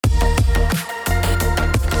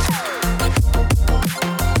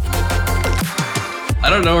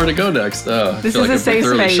don't know where to go next. This is a safe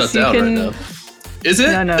space. You can. Right now. Is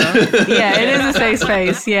it? No. Yeah, it is a safe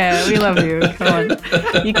space. Yeah, we love you. Come on,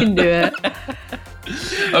 you can do it.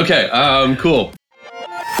 Okay. Cool.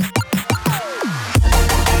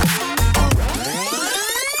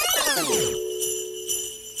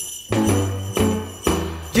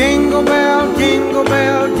 Jingle bell, jingle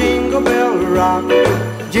bell, jingle bell rock.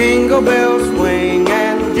 Jingle bells swing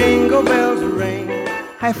and jingle bells ring.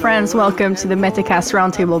 Hi friends, welcome to the Metacast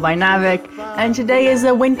Roundtable by Navic. And today is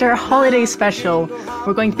a winter holiday special.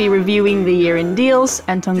 We're going to be reviewing the year in deals.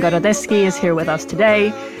 Anton Gorodeski is here with us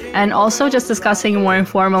today. And also just discussing more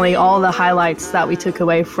informally all the highlights that we took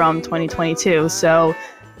away from 2022. So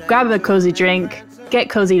grab a cozy drink, get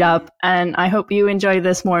cozied up, and I hope you enjoy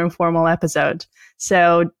this more informal episode.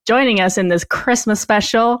 So joining us in this Christmas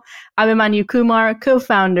special, Abhimanyu Kumar,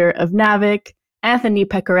 co-founder of Navic, Anthony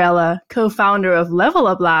Pecorella, co-founder of Level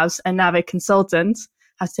Up Labs and Navic Consultant,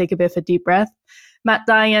 has to take a bit of a deep breath, Matt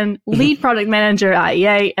Dyan, lead product manager at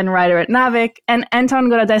EA and writer at Navic, and Anton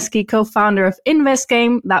Gorodeski, co-founder of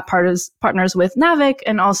InvestGame, that partners with Navic,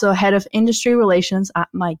 and also head of industry relations at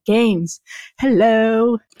My Games.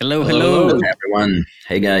 Hello. Hello, everyone.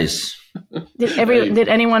 Hey, guys. Did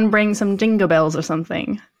anyone bring some jingle bells or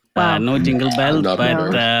something? Wow. No jingle bells,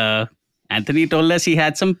 but Anthony told us he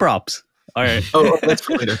had some props. Oh, that's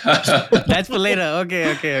for later. That's for later.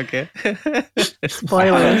 Okay.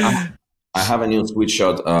 Spoilers. I have a new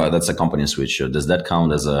sweatshirt. That's a company sweatshirt. Does that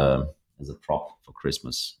count as a prop for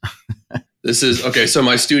Christmas? This is okay. So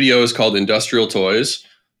my studio is called Industrial Toys.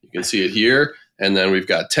 You can see it here. And then we've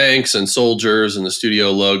got tanks and soldiers and the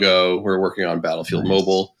studio logo. We're working on Battlefield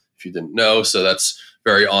Mobile, if you didn't know. So that's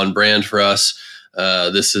very on brand for us.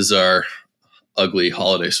 This is our ugly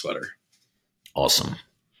holiday sweater. Awesome.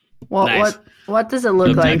 Well, Nice. what does it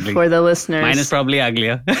look like for the listeners? Mine is probably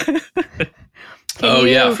uglier. Can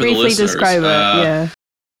you for the briefly listeners. describe it?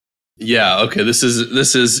 Yeah. Okay. This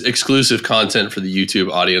is exclusive content for the YouTube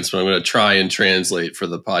audience, but I'm going to try and translate for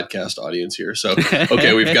the podcast audience here. So,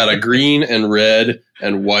 okay, we've got a green and red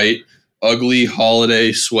and white ugly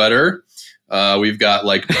holiday sweater. We've got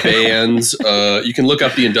like bands. You can look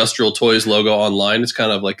up the Industrial Toys logo online. It's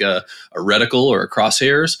kind of like a reticle or a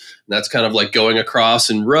crosshairs. And that's kind of like going across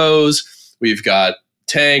in rows. We've got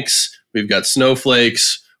tanks. We've got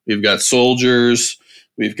snowflakes. We've got soldiers.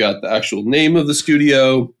 We've got the actual name of the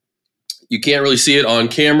studio. You can't really see it on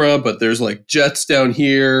camera, but there's like jets down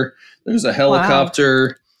here. There's a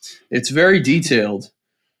helicopter. Wow. It's very detailed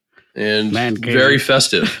and very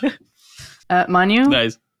festive. Manu?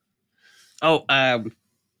 Nice. Oh,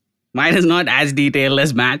 mine is not as detailed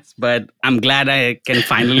as Matt's, but I'm glad I can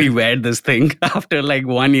finally wear this thing after like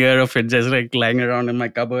 1 year of it just like lying around in my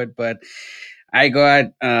cupboard. But I got,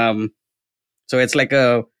 so it's like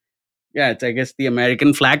it's I guess the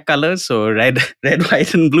American flag colors. So red,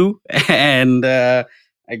 white, and blue. And I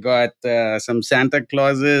got some Santa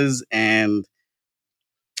Clauses and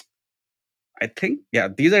I think,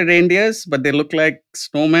 these are reindeers, but they look like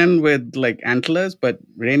snowmen with like antlers, but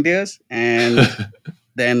reindeers. And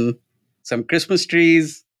then some Christmas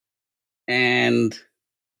trees. And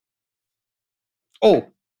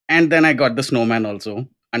then I got the snowman also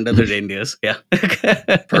under the reindeers. Yeah.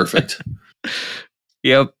 Perfect.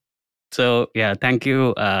 Yep. So, thank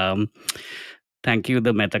you. Thank you,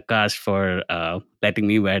 the Metacast, for letting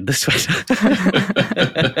me wear this sweater.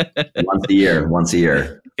 Once a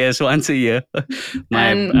year. Yes, once a year.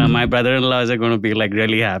 My brother-in-laws are going to be like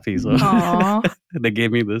really happy. So they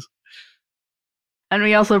gave me this. And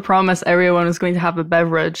we also promised everyone was going to have a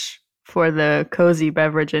beverage for the cozy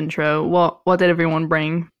beverage intro. What did everyone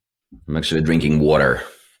bring? I'm actually drinking water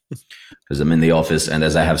because I'm in the office. And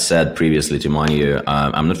as I have said previously to Manu,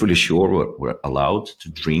 I'm not really sure we're allowed to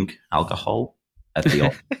drink alcohol at the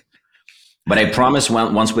office. But I promise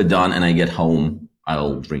once we're done and I get home,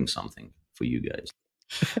 I'll drink something for you guys.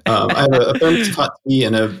 I have a thermos hot tea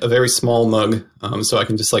and a very small mug, so I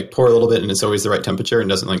can just like pour a little bit and it's always the right temperature and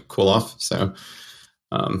doesn't like cool off. So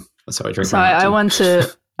that's how I drink. So I want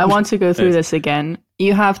to go through this again.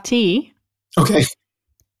 You have tea, okay,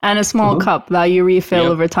 and a small cup that you refill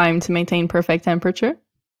over time to maintain perfect temperature.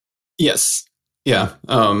 Yes, yeah.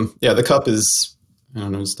 The cup is, I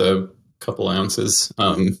don't know, just a couple ounces.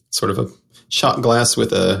 Sort of a shot glass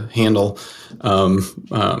with a handle.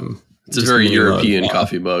 It's a very European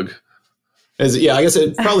coffee mug. I guess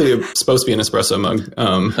it's probably supposed to be an espresso mug.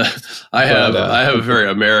 I have a very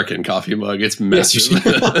American coffee mug. It's massive.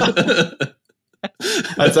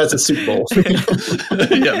 That's a soup bowl.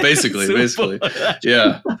 Yeah, basically.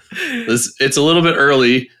 Yeah. It's a little bit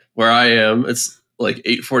early where I am. It's like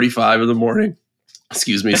 8:45 in the morning.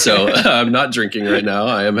 Excuse me. So I'm not drinking right now.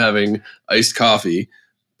 I am having iced coffee,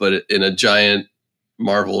 but in a giant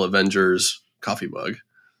Marvel Avengers coffee mug.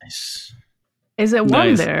 Nice. Is it warm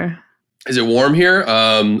Nice. there? Is it warm here?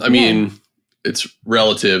 I mean, it's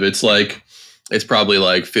relative. It's probably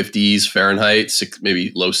like 50s Fahrenheit,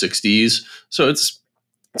 maybe low 60s. So it's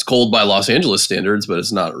cold by Los Angeles standards, but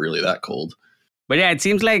it's not really that cold. But yeah, it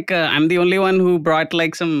seems like I'm the only one who brought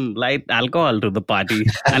like some light alcohol to the party.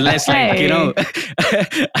 Unless like, you know,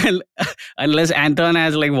 unless Anton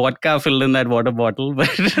has like vodka filled in that water bottle.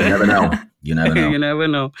 But You never know. You never know. you never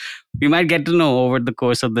know. We might get to know over the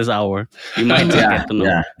course of this hour. We might just get to know.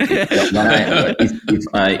 Yeah.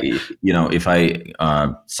 If I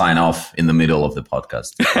sign off in the middle of the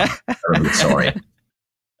podcast, I'm terribly sorry.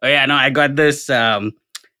 Oh yeah, no, I got this.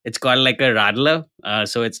 It's called like a Radler.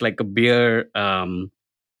 So it's like a beer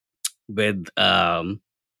with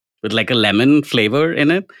like a lemon flavor in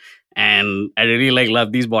it. And I really like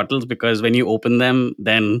love these bottles because when you open them,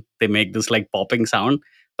 then they make this like popping sound.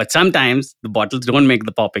 But sometimes the bottles don't make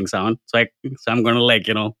the popping sound. So I'm gonna like,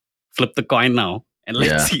 you know, flip the coin now and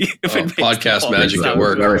let's see if it makes the podcast popping magic at sound.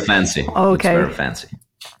 work. Very fancy. Okay. It's very fancy.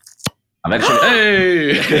 I'm actually.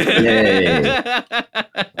 Hey!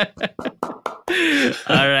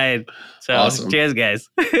 All right. So Awesome. cheers, guys.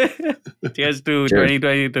 Cheers to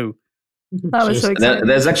 2022. That was so Cheers. exciting.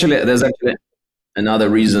 There's actually another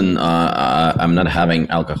reason I'm not having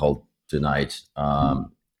alcohol tonight,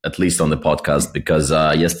 at least on the podcast, because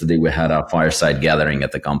yesterday we had our fireside gathering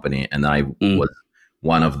at the company, and I was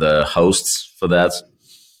one of the hosts for that.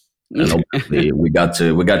 And obviously we got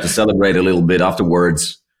to celebrate a little bit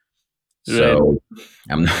afterwards. So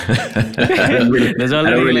I'm not There's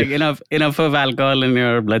already like enough of alcohol in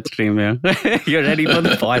your bloodstream. Yeah, you're ready for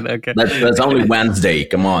the pod. Okay. that's only Wednesday.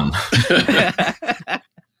 Come on.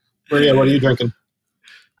 Maria, what are you drinking?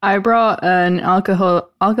 I brought an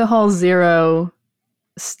alcohol zero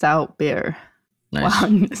stout beer. Nice. Wow,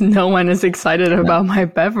 no one is excited about my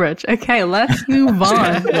beverage. Okay, let's move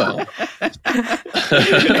on. Well,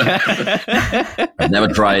 I've never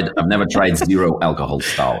tried zero alcohol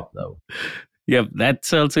stout though. Yep,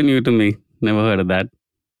 that's also new to me. Never heard of that.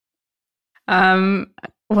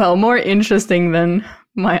 Well, more interesting than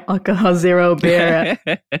my alcohol zero beer.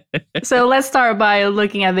 So let's start by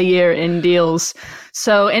looking at the year in deals.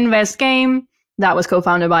 So Invest Game, that was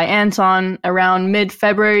co-founded by Anton, around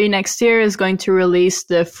mid-February next year is going to release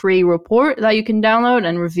the free report that you can download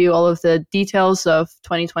and review all of the details of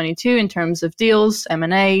 2022 in terms of deals,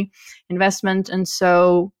 M&A, investment. And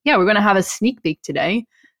so, yeah, we're going to have a sneak peek today.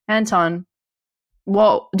 Anton,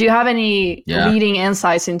 do you have any leading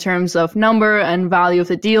insights in terms of number and value of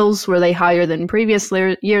the deals? Were they higher than previous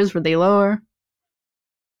years? Were they lower?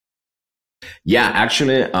 Yeah,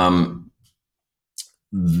 actually,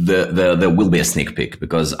 there will be a sneak peek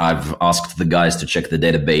because I've asked the guys to check the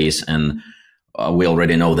database, and we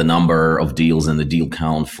already know the number of deals and the deal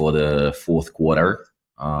count for the fourth quarter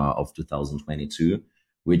of 2022,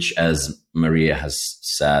 which, as Maria has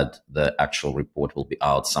said, the actual report will be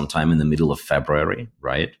out sometime in the middle of February,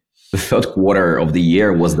 right? The third quarter of the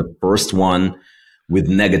year was the first one with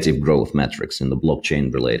negative growth metrics in the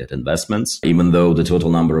blockchain-related investments. Even though the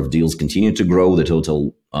total number of deals continued to grow, the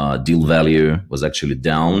total deal value was actually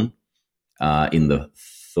down in the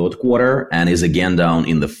third quarter and is again down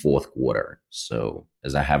in the fourth quarter. So,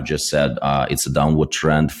 as I have just said, it's a downward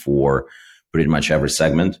trend for pretty much every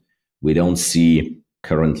segment. We don't see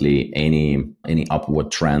currently any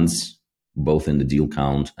upward trends, both in the deal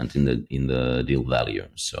count and in the deal value.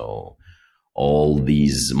 So all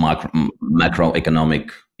these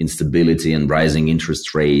macroeconomic instability and rising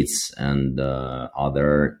interest rates and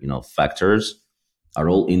other factors are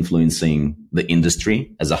all influencing the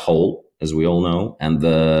industry as a whole, as we all know, and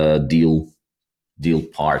the deal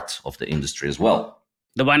part of the industry as well.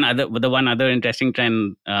 The one other interesting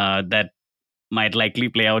trend that might likely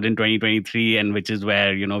play out in 2023, and which is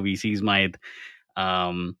where VCs might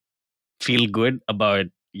feel good about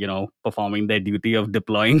performing their duty of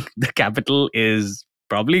deploying the capital, is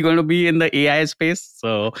probably going to be in the AI space.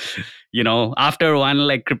 So after one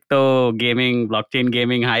like crypto gaming, blockchain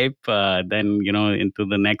gaming hype, then into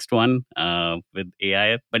the next one with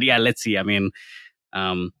AI. But yeah, let's see. I mean,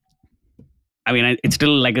 it's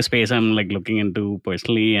still like a space I'm like looking into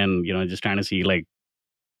personally, and just trying to see like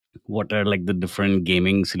what are like the different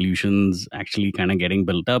gaming solutions actually kind of getting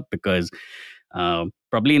built up, because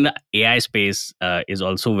probably in the AI space is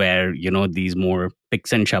also where these more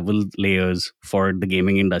picks and shovel layers for the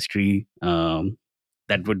gaming industry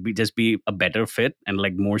that would be a better fit, and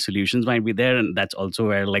like more solutions might be there, and that's also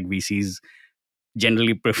where like VCs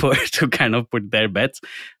generally prefer to kind of put their bets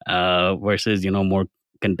versus more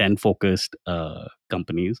content focused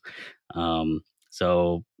companies.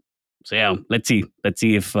 So yeah, let's see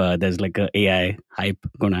if there's like a AI hype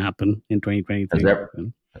going to happen in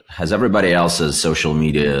 2023. Has everybody else's social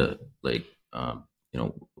media like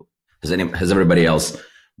has everybody else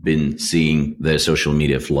been seeing their social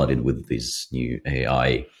media flooded with this new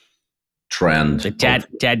AI trend? The chat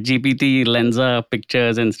GPT Lensa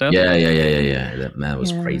pictures and stuff. Yeah. That man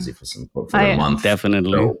was crazy for a month.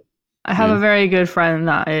 Definitely. So, I have a very good friend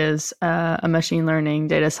that is a machine learning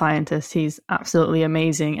data scientist. He's absolutely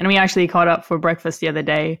amazing. And we actually caught up for breakfast the other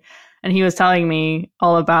day. And he was telling me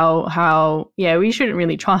all about how, we shouldn't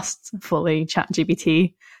really trust fully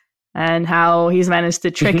ChatGPT and how he's managed to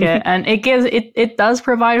trick it. And it does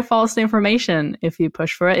provide false information if you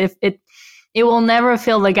push for it. It will never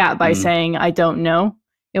fill the gap by saying, I don't know.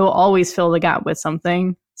 It will always fill the gap with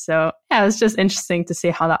something. So yeah, it's just interesting to see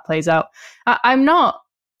how that plays out. I'm not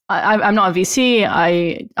a VC.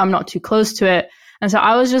 I'm not too close to it. And so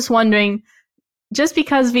I was just wondering, just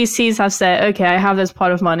because VCs have said, okay, I have this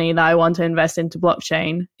pot of money that I want to invest into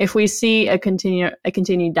blockchain. If we see a continued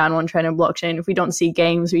downward trend in blockchain, if we don't see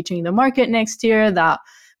games reaching the market next year that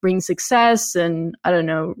bring success and, I don't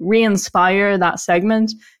know, re-inspire that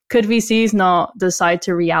segment, could VCs not decide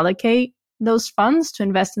to reallocate those funds to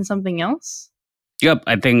invest in something else? Yep,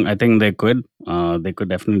 I think they could. They could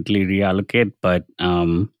definitely reallocate, but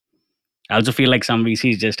I also feel like some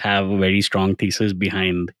VCs just have a very strong thesis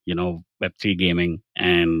behind, Web3 gaming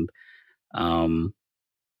and the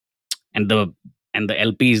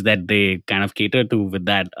LPs that they kind of cater to with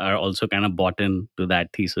that are also kind of bought into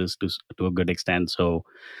that thesis to a good extent. So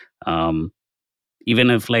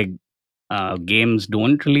even if like games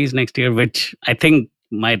don't release next year, which I think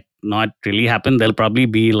might not really happen, there'll probably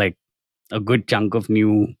be like a good chunk of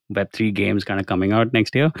new Web3 games kind of coming out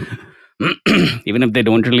next year. Even if they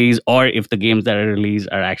don't release, or if the games that are released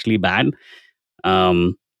are actually bad.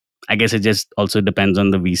 I guess it just also depends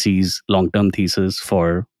on the VC's long-term thesis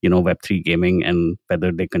for, Web3 gaming and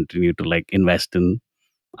whether they continue to like invest in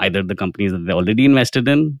either the companies that they already invested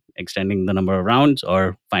in, extending the number of rounds,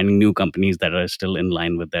 or finding new companies that are still in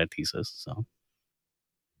line with their thesis. So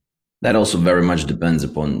that also very much depends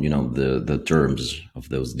upon, the terms of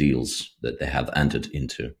those deals that they have entered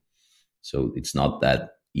into. So it's not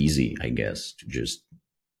that easy, I guess, to just,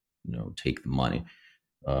 take the money,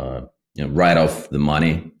 write off the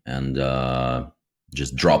money and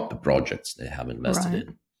just drop the projects they have invested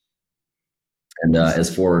in. And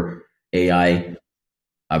as for AI,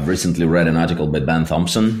 I've recently read an article by Ben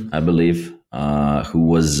Thompson, I believe, who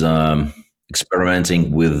was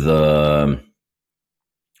experimenting with,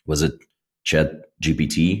 was it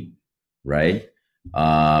ChatGPT, right?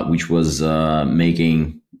 Which was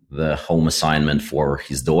making the home assignment for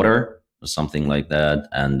his daughter or something like that.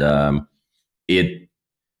 And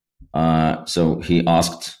so he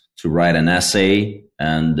asked to write an essay,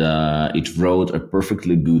 and it wrote a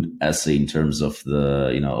perfectly good essay in terms of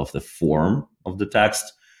the form of the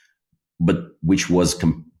text, but which was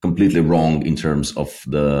completely wrong in terms of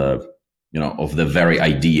the very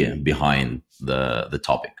idea behind the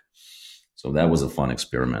topic. So that was a fun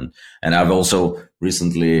experiment. And I've also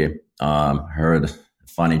recently heard a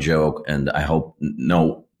funny joke, and I hope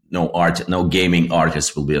no gaming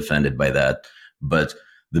artist will be offended by that. But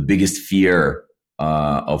the biggest fear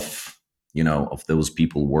of those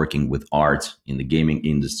people working with art in the gaming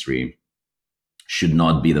industry should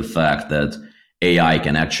not be the fact that AI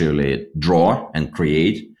can actually draw and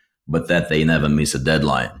create, but that they never miss a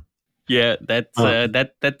deadline. Yeah, that's a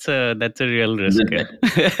real risk.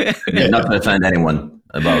 Yeah, not to offend anyone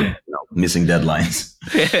about missing deadlines.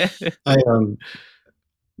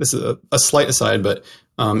 This is a slight aside, but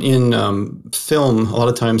in film, a lot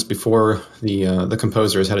of times before the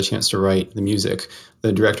composer has had a chance to write the music,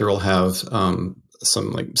 the director will have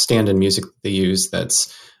some like stand-in music that they use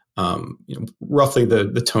that's roughly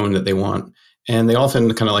the tone that they want, and they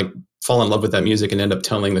often kind of like fall in love with that music and end up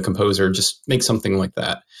telling the composer, just make something like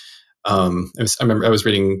that. I remember I was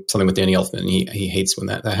reading something with Danny Elfman, and he hates when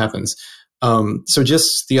that happens. So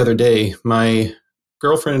just the other day, my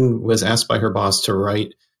girlfriend was asked by her boss to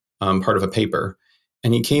write part of a paper,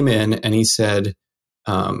 and he came in and he said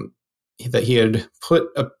that he had put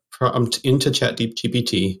a prompt into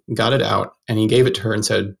ChatGPT, got it out, and he gave it to her and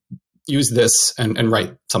said, use this and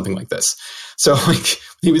write something like this. So like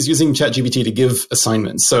he was using ChatGPT to give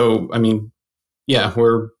assignments. So, I mean, yeah,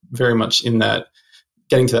 we're very much in that,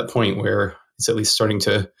 getting to that point where it's at least starting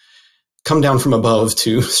to come down from above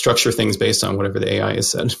to structure things based on whatever the AI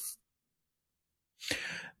has said.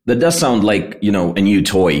 That does sound like, a new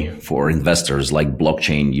toy for investors, like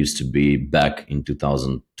blockchain used to be back in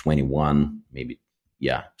 2021, maybe.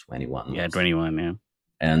 Yeah, 21. Yeah, 21. Yeah.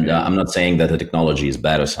 And I'm not saying that the technology is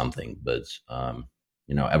bad or something, but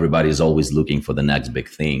everybody is always looking for the next big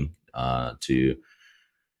thing to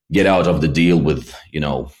get out of the deal with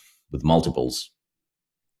multiples.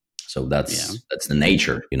 So that's the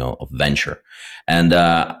nature, of venture. And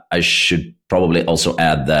I should probably also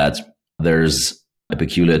add that there's a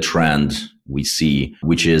peculiar trend we see,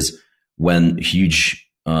 which is when huge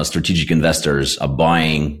strategic investors are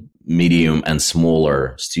buying medium and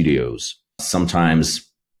smaller studios. Sometimes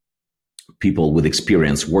people with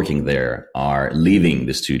experience working there are leaving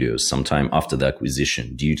the studios sometime after the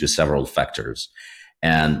acquisition due to several factors.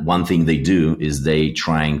 And one thing they do is they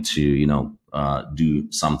trying to,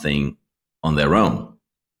 do something on their own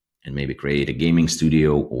and maybe create a gaming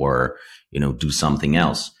studio or, do something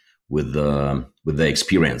else with the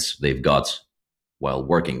experience they've got while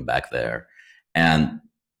working back there. And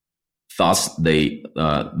thus there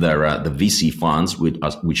are the VC funds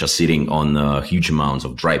which are sitting on huge amounts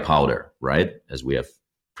of dry powder, right? As we have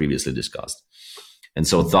previously discussed. And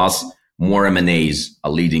so thus more M&As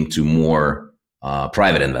are leading to more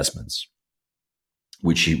private investments,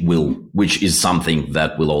 which is something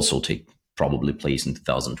that will also take probably place in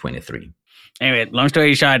 2023. Anyway, long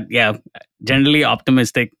story short, generally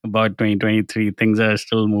optimistic about 2023. Things are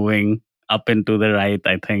still moving up and to the right,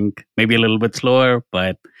 I think. Maybe a little bit slower,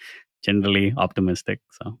 but generally optimistic.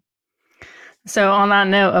 So on that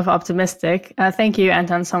note of optimistic, thank you,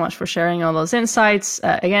 Anton, so much for sharing all those insights.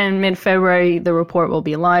 Again, mid-February, the report will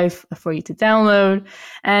be live for you to download.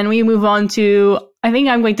 And we move on to, I think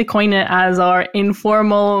I'm going to coin it as our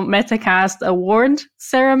informal Metacast award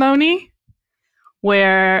ceremony,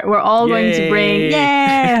 where we're all going to bring,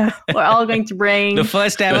 we're all going to bring the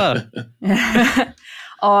first ever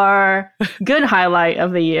our good highlight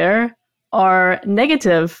of the year, our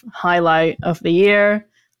negative highlight of the year,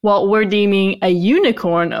 what we're deeming a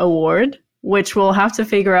unicorn award, which we'll have to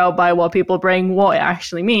figure out by what people bring, what it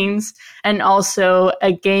actually means, and also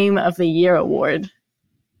a game of the year award.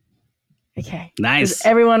 Okay. Nice. Is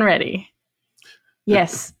everyone ready?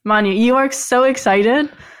 Yes. Manu, you are so excited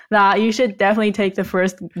that you should definitely take the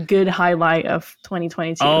first good highlight of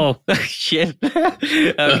 2022. Oh, shit.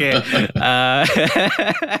 Okay.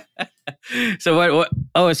 So what?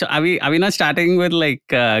 Oh, so are we not starting with like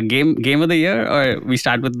game of the year, or we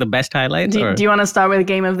start with the best highlights? Do you want to start with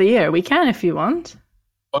game of the year? We can if you want.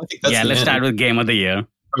 Well, I think that's Let's start with game of the year.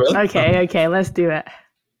 Oh, really? Okay, let's do it.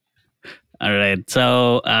 All right.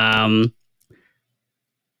 So,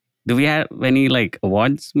 do we have any like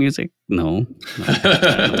awards music? No.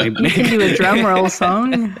 You can do a drum roll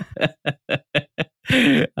song.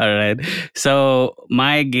 All right. So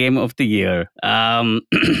my game of the year.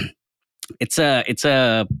 It's a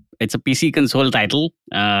PC console title.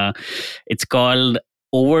 It's called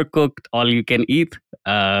Overcooked All You Can Eat.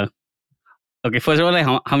 Okay. First of all, like,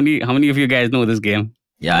 how many of you guys know this game?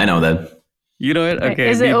 Yeah, I know that. You know it? Okay.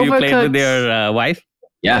 Is it Do you play it with Overcooked? your wife?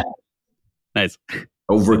 Yeah. Nice.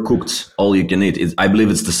 Overcooked All You Can Eat. I believe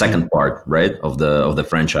it's the second part, right, of the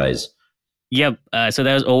franchise. Yep. So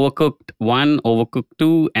there's Overcooked 1, Overcooked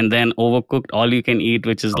 2, and then Overcooked All You Can Eat,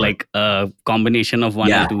 which is like a combination of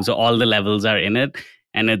 1 and 2. So all the levels are in it,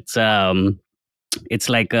 and it's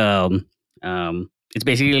like it's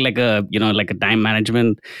basically like a like a time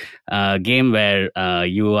management game where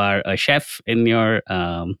you are a chef in your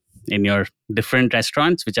different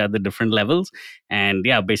restaurants, which are the different levels, and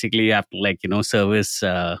basically you have to service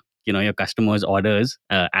your customers' orders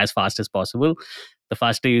as fast as possible. The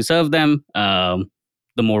faster you serve them,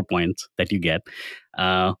 the more points that you get.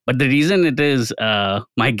 But the reason it is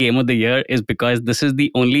my game of the year is because this is the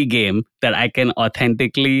only game that I can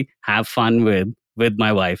authentically have fun with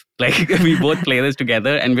my wife. Like, we both play this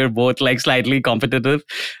together, and we're both like slightly competitive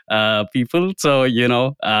people. So,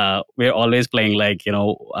 we're always playing like,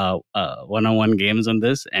 one-on-one games on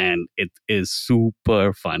this, and it is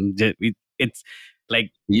super fun. It's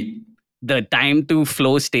like... The time to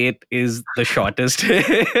flow state is the shortest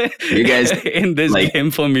You guys in this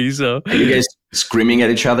game for me. So are you guys screaming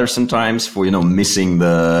at each other sometimes for missing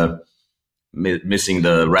the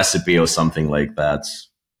recipe or something like that?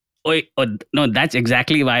 No, that's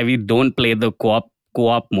exactly why we don't play the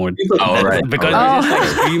co-op mode. Oh, right. Because we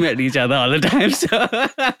just scream at each other all the time. So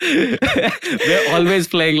we're always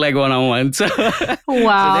playing like one-on-one. So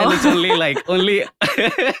Wow. So then it's only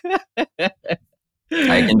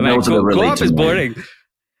I can totally relate co-op to is it. boring.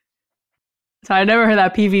 So I never heard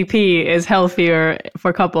that PvP is healthier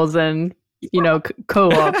for couples than,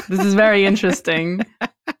 co-op. This is very interesting.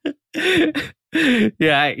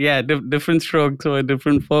 different strokes for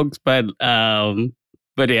different folks, but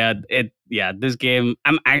this game,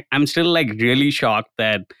 I'm still like really shocked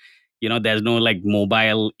that there's no like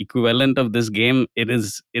mobile equivalent of this game. It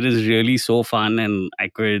is really so fun, and I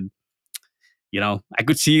could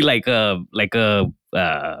see like a like a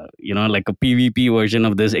PvP version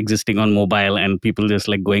of this existing on mobile, and people just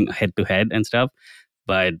like going head to head and stuff.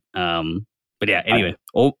 But yeah, anyway,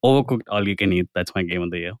 Overcooked All You Can Eat. That's my game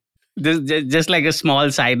of the year. Just like a small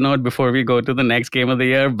side note before we go to the next game of the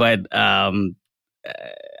year, but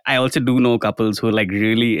I also do know couples who like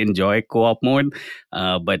really enjoy co-op mode,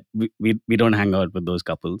 but we don't hang out with those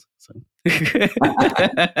couples. So.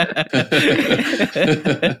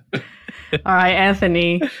 All right,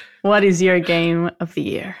 Anthony, what is your game of the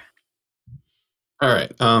year? All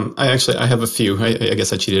right. I have a few. I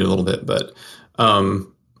guess I cheated a little bit, but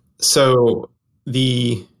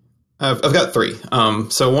I've got three.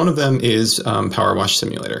 So one of them is Power Wash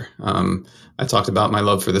Simulator. I talked about my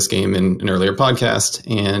love for this game in an earlier podcast,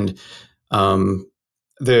 and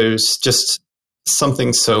there's just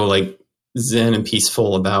something so like zen and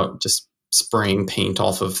peaceful about just spraying paint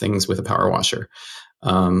off of things with a power washer.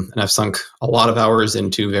 And I've sunk a lot of hours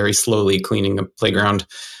into very slowly cleaning a playground.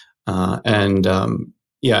 I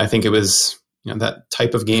think it was, that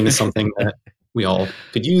type of game is something that we all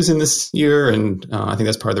could use in this year. And I think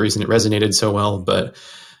that's part of the reason it resonated so well. But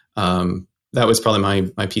that was probably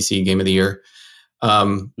my PC game of the year.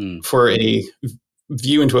 For a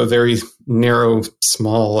view into a very narrow,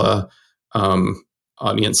 small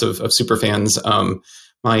audience of super fans,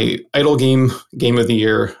 my idle game of the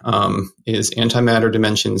year is Antimatter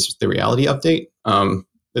Dimensions, the reality update.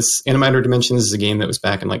 This Antimatter Dimensions is a game that was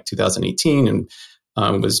back in like 2018 and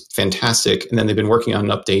was fantastic. And then they've been working on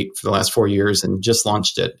an update for the last 4 years and just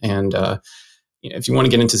launched it. And if you want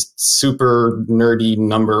to get into super nerdy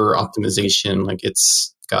number optimization, like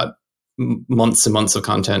it's got months and months of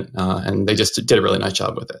content, and they just did a really nice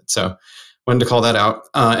job with it. So wanted to call that out.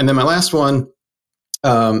 And then my last one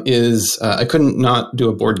is I couldn't not do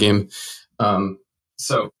a board game.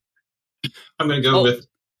 So I'm going to go with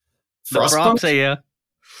Frostpunk.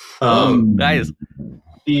 Guys.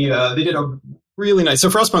 They did a really nice. So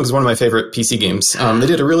Frostpunk is one of my favorite PC games. They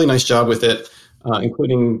did a really nice job with it,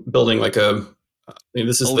 including building like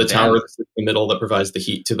this is the tower that's in the middle that provides the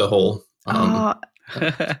heat to the whole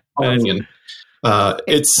onion.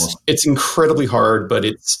 It's incredibly hard, but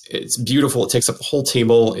it's beautiful. It takes up the whole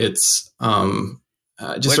table. It's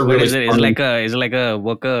just a really. Is it like a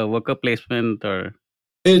worker placement or?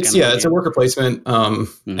 It's a worker placement,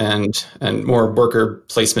 and more worker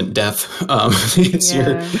placement death. It's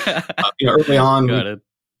your early on. Got it.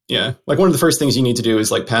 Yeah, like one of the first things you need to do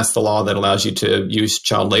is like pass the law that allows you to use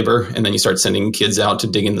child labor, and then you start sending kids out to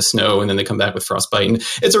dig in the snow, and then they come back with frostbite. And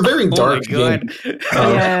it's a very dark game.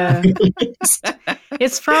 Yeah,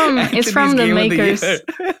 it's from the makers.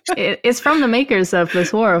 It's from the makers of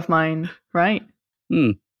This War of Mine, right?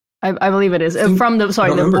 I believe it is from the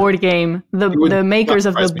board game. The makers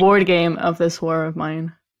of the board game of This War of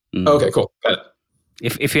Mine. Okay, cool. Got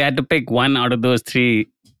If it. you had to pick one out of those three,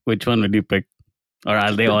 which one would you pick? Or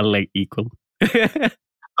are they all like equal? I'd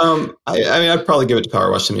probably give it to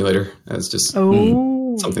Power Wash Simulator as just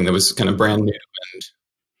something that was kind of brand new,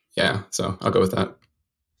 and so I'll go with that.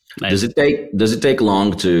 Nice. Does it take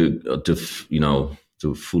long to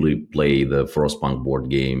fully play the Frostpunk board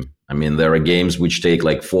game? I mean, there are games which take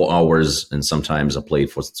like 4 hours, and sometimes I play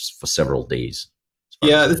for several days.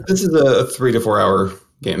 Yeah, this is a 3 to 4 hour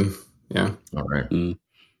game. Yeah. All right.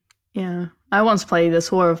 Yeah, I once played This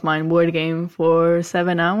War of Mine board game for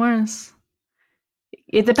 7 hours.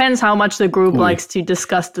 It depends how much the group likes to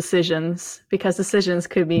discuss decisions, because decisions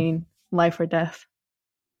could mean life or death.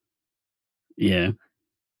 Yeah.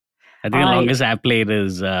 I think the longest I played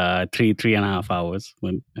is 3.5 hours.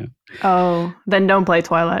 Oh, then don't play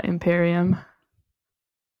Twilight Imperium.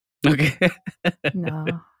 Okay. No,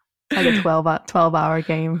 like a 12-hour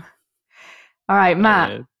game. All right,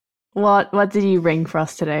 Matt. What did you bring for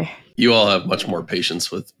us today? You all have much more patience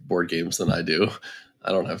with board games than I do.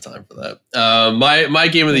 I don't have time for that. My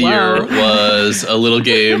game of the year was a little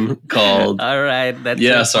game called. All right,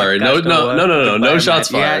 that's sorry. No shots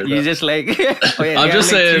fired. Yeah, you just like. I'm just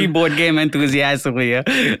saying. 3 board game enthusiasts over here.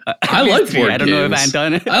 I like board games. I don't know if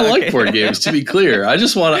Anton. I like board games. To be clear, I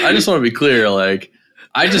just want to be clear. Like,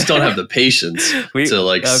 I just don't have the patience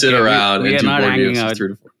to sit around and do board games for 3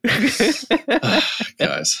 to 4.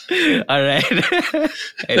 Guys. All right.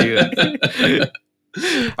 Anyway.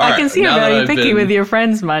 I can see you're very picky with your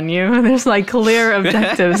friends, Manu. There's like clear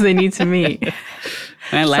objectives they need to meet.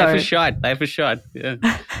 Man, life is short. Yeah.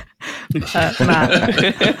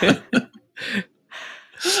 Matt.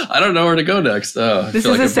 I don't know where to go next. I This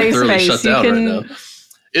feel is like a I've been safe thoroughly space. shut You down can- right now.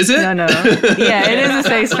 Is it? No. Yeah, it is a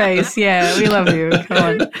safe space. Yeah, we love you. Come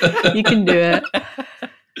on. You can do it.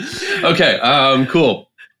 Okay, cool.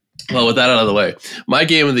 Well, with that out of the way, my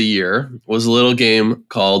game of the year was a little game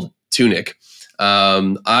called Tunic.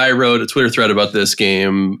 I wrote a Twitter thread about this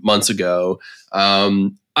game months ago. I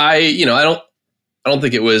don't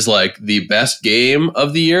think it was like the best game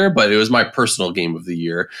of the year, but it was my personal game of the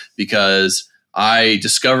year because I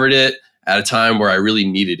discovered it at a time where I really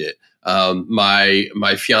needed it.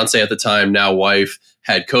 My fiance at the time, now wife,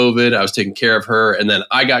 had COVID. I was taking care of her, and then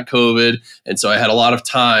I got COVID, and so I had a lot of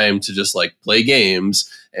time to just like play games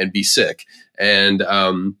and be sick. And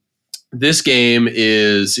this game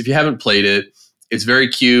is, if you haven't played it, it's very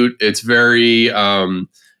cute. It's very,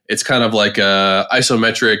 it's kind of like a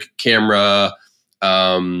isometric camera,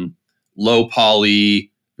 low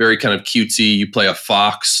poly, very kind of cutesy. You play a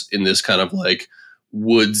fox in this kind of like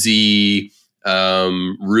woodsy,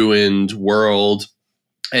 ruined world.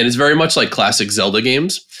 And it's very much like classic Zelda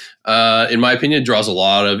games. In my opinion, it draws a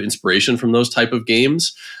lot of inspiration from those type of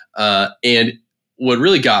games. And what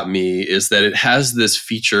really got me is that it has this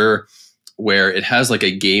feature where it has like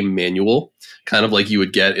a game manual, kind of like you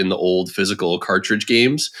would get in the old physical cartridge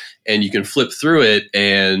games. And you can flip through it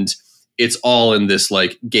and it's all in this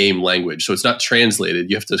like game language. So it's not translated.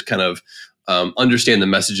 You have to kind of understand the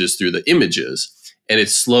messages through the images. And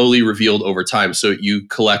it's slowly revealed over time. So you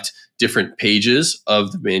collect different pages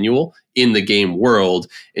of the manual in the game world,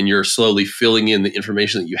 and you're slowly filling in the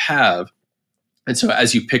information that you have. And so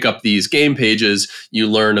as you pick up these game pages, you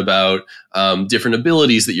learn about different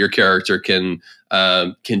abilities that your character can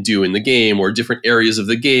do in the game, or different areas of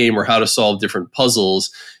the game, or how to solve different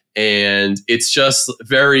puzzles. And it's just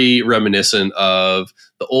very reminiscent of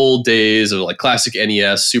the old days of like classic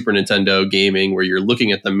NES, Super Nintendo gaming, where you're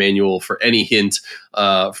looking at the manual for any hint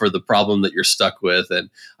for the problem that you're stuck with. And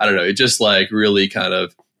I don't know, it just like really kind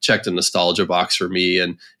of checked a nostalgia box for me.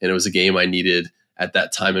 And it was a game I needed at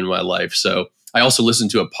that time in my life. So I also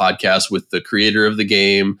listened to a podcast with the creator of the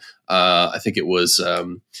game. I think it was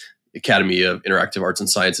Academy of Interactive Arts and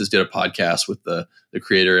Sciences did a podcast with the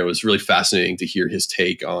creator. It was really fascinating to hear his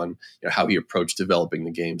take on how he approached developing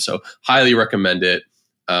the game. So highly recommend it.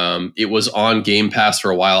 It was on Game Pass for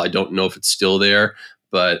a while. I don't know if it's still there,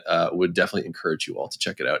 but would definitely encourage you all to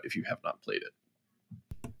check it out if you have not played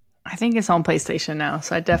it. I think it's on PlayStation now,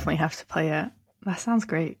 so I definitely have to play it. That sounds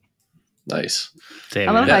great. Nice. I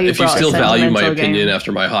love how you if you brought a still value my sentimental opinion game.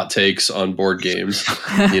 after my hot takes on board games,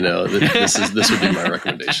 this would be my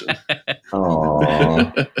recommendation.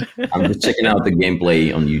 Oh, I'm just checking out the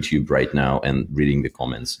gameplay on YouTube right now and reading the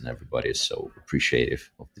comments, and everybody is so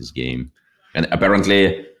appreciative of this game. And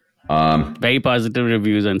apparently, very positive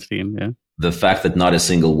reviews on Steam. Yeah, the fact that not a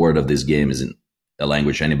single word of this game is in a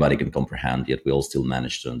language anybody can comprehend, yet we all still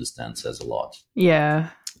manage to understand, says a lot. Yeah,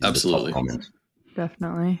 It's the top Absolutely. comment.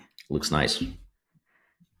 definitely. Looks nice.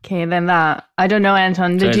 Okay, then that. I don't know,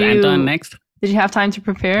 Anton. so Did is you Anton next? did you have time to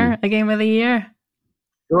prepare a game of the year?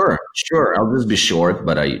 Sure. I'll just be short,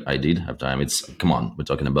 but I did have time. Come on, we're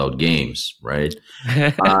talking about games, right?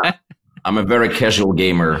 I'm a very casual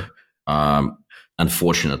gamer,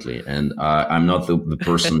 unfortunately, and I'm not the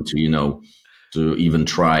person to even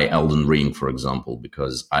try Elden Ring, for example,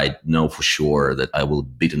 because I know for sure that I will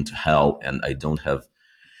beat into hell, and I don't have,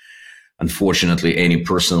 unfortunately, any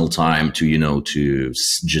personal time to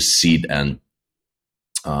just sit and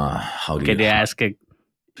Get your ass kicked.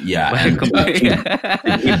 yeah, and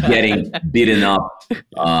keep getting beaten up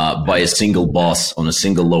by a single boss on a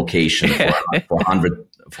single location for 100.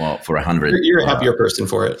 You're a happier person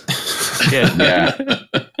for it. Yeah.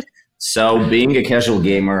 So, being a casual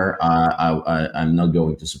gamer, I'm not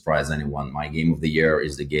going to surprise anyone. My game of the year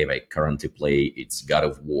is the game I currently play. It's God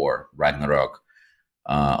of War Ragnarok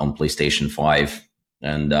on PlayStation 5.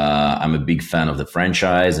 And I'm a big fan of the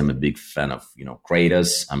franchise. I'm a big fan of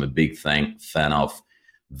Kratos. I'm a big fan of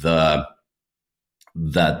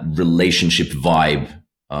that relationship vibe,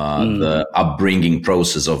 the upbringing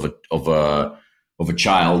process of a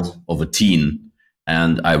child, of a teen.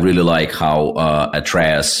 And I really like how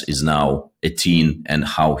Atreus is now a teen and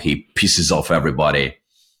how he pisses off everybody,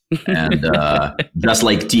 and just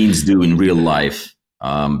like teens do in real life.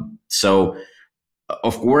 So,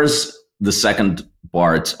 of course, the second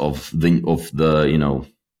part of the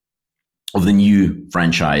new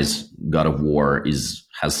franchise, God of War,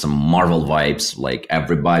 has some Marvel vibes. Like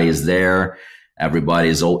everybody is there, everybody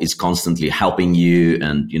is constantly helping you,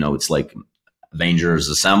 and it's like Avengers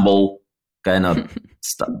Assemble kind of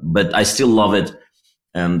stuff. But I still love it,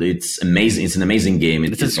 and it's amazing. It's an amazing game.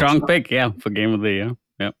 It's a strong pick, yeah, for game of the year.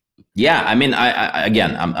 Yeah. Yeah, I mean,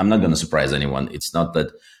 I'm not going to surprise anyone. It's not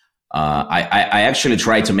that I actually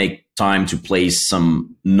try to make time to play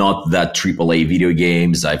some not that AAA video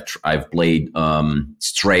games. I've played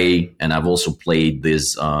Stray, and I've also played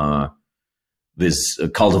this Cult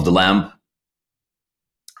of the Lamb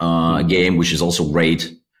game, which is also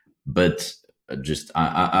great. But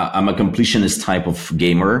I'm a completionist type of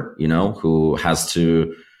gamer, who has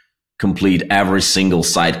to complete every single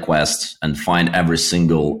side quest and find every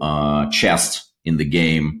single chest in the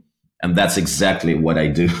game. And that's exactly what I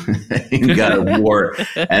do in God of War.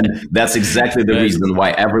 And that's exactly the reason why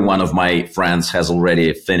every one of my friends has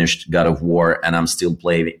already finished God of War, and I'm still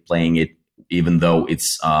playing it, even though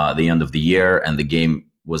it's the end of the year and the game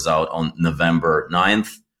was out on November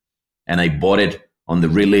 9th. And I bought it on the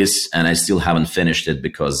release, and I still haven't finished it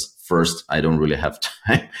because first, I don't really have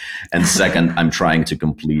time. And second, I'm trying to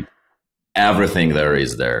complete everything there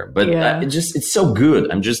is there. But it's so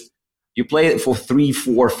good. You play it for 3,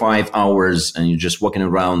 4, 5 hours, and you're just walking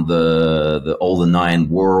around all the 9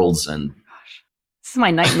 worlds. And this is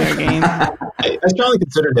my nightmare game. I strongly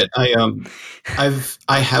considered it.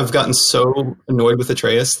 I have gotten so annoyed with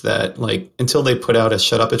Atreus that until they put out a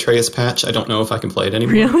Shut Up Atreus patch, I don't know if I can play it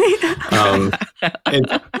anymore. Really?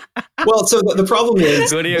 So the problem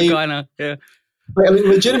is, go to your corner. Yeah. I mean,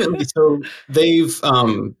 legitimately. So they've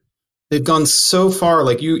gone so far.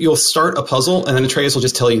 You'll start a puzzle, and then Atreus will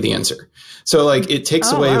just tell you the answer. So it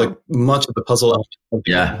takes away much of the puzzle element.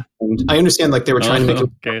 Yeah. And I understand they were trying to make it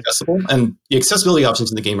more accessible, and the accessibility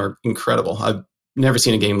options in the game are incredible. I've never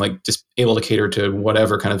seen a game just able to cater to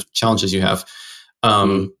whatever kind of challenges you have.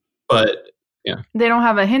 But yeah, they don't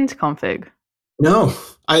have a hint config. No,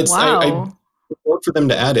 I Wow. work for them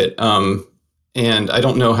to add it. And I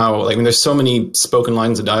don't know how, there's so many spoken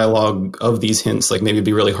lines of dialogue of these hints, maybe it'd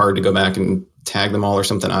be really hard to go back and tag them all or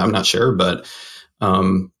something. I'm not sure, but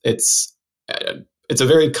it's a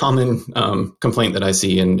very common complaint that I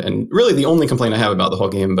see, and really the only complaint I have about the whole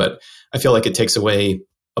game, but I feel like it takes away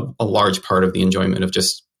a large part of the enjoyment of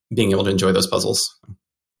just being able to enjoy those puzzles.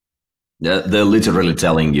 They're literally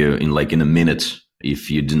telling you in a minute, if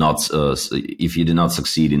you do not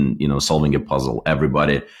succeed in solving a puzzle, every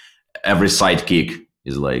sidekick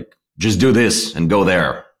is just do this and go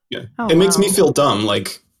there. Yeah, it makes me feel dumb.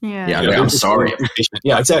 I'm sorry.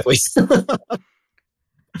 Yeah, exactly.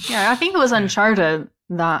 Yeah, I think it was Uncharted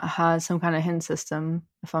that had some kind of hint system,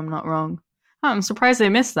 if I'm not wrong. Oh, I'm surprised they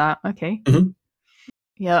missed that. Okay. Mm-hmm.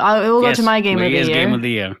 Yeah, I will go to my game of the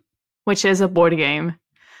year, which is a board game.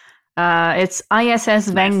 It's ISS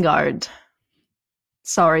Vanguard.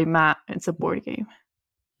 Sorry, Matt, it's a board game.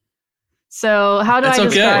 So how do I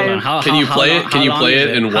describe? Can you play it? Can you play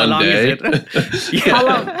it in one day?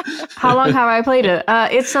 How long have I played it?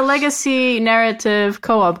 It's a legacy narrative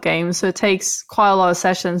co-op game, so it takes quite a lot of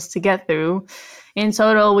sessions to get through. In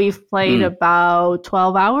total, we've played about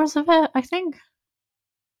 12 hours of it, I think.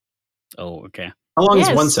 Oh, okay. How long is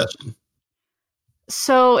one session?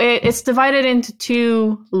 So it's divided into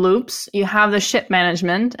 2 loops. You have the ship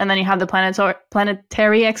management, and then you have the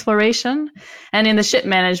planetary exploration. And in the ship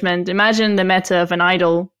management, imagine the meta of an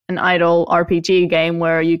idle RPG game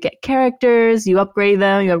where you get characters, you upgrade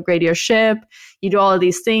them, you upgrade your ship, you do all of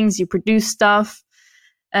these things, you produce stuff,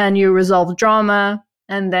 and you resolve drama.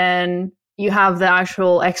 And then you have the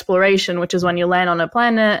actual exploration, which is when you land on a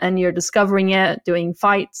planet and you're discovering it, doing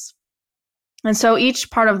fights. And so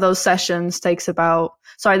each part of those sessions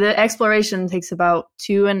the exploration takes about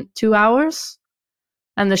 2 hours,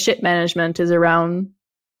 and the ship management is around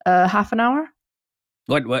half an hour.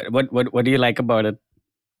 What do you like about it?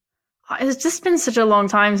 It's just been such a long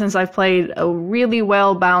time since I've played a really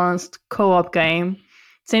well-balanced co-op game.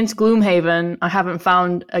 Since Gloomhaven, I haven't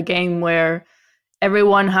found a game where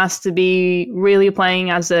everyone has to be really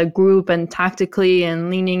playing as a group and tactically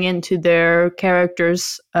and leaning into their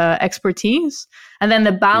character's expertise. And then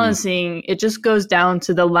the balancing, it just goes down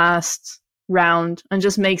to the last round and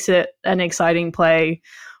just makes it an exciting play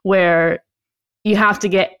where you have to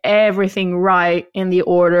get everything right in the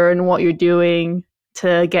order and what you're doing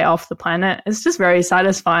to get off the planet. It's just very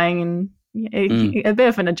satisfying and a bit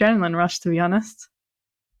of an adrenaline rush, to be honest.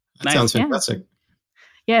 That sounds fantastic.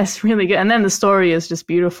 Yes, really good. And then the story is just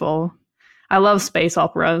beautiful. I love space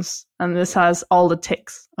operas, and this has all the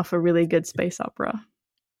ticks of a really good space opera.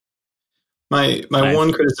 My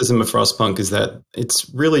one criticism of Frostpunk is that it's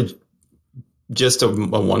really just a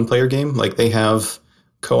one-player game. They have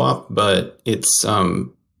co-op, but it's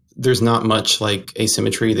there's not much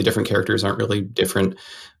asymmetry. The different characters aren't really different.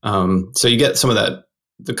 So you get some of that,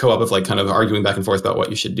 the co-op of kind of arguing back and forth about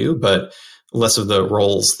what you should do, but less of the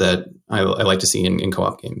roles that I like to see in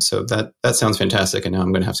co-op games. So that sounds fantastic, and now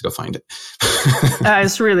I'm going to have to go find it.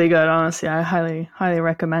 It's really good, honestly. I highly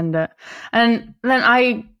recommend it. And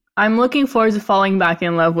then I'm looking forward to falling back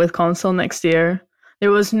in love with console next year.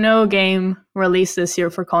 There was no game released this year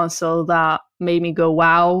for console that made me go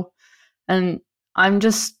wow. And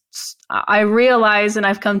I realize, and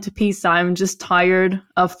I've come to peace, I'm just tired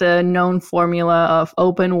of the known formula of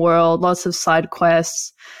open world, lots of side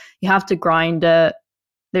quests. You have to grind it.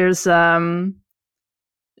 There's not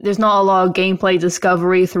a lot of gameplay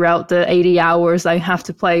discovery throughout the 80 hours I have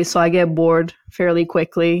to play, so I get bored fairly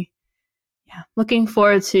quickly. Yeah, looking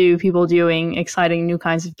forward to people doing exciting new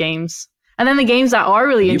kinds of games. And then the games that are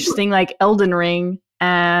really interesting, like Elden Ring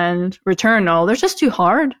and Returnal, they're just too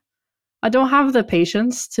hard. I don't have the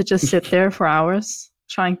patience to just sit there for hours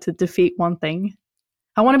trying to defeat one thing.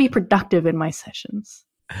 I want to be productive in my sessions.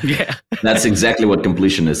 Yeah, that's exactly what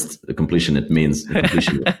completion means. Completion means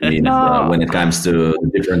when it comes to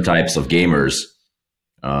different types of gamers.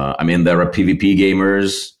 I mean, there are PvP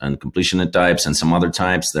gamers and completionist types, and some other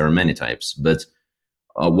types. There are many types, but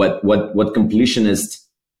what completionist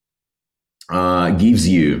gives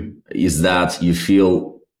you is that you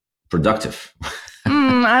feel productive.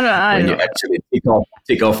 I don't you actually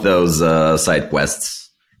tick off those side quests.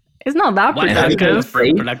 It's not that productive.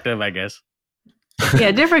 Productive, I guess.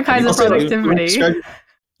 Yeah, different kinds of productivity.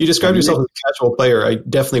 You described yourself as a casual player. I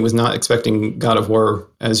definitely was not expecting God of War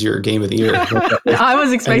as your game of the year. I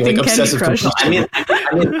was expecting Candy Crush. I mean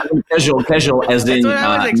casual as in. That's what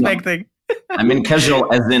I was expecting. I mean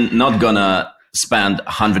casual as in not gonna spend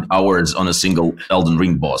 100 hours on a single Elden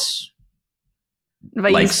Ring boss.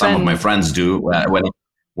 But like some of my friends do.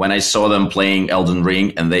 When I saw them playing Elden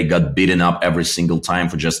Ring and they got beaten up every single time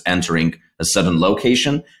for just entering a certain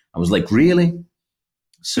location, I was like, really?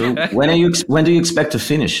 So when do you expect to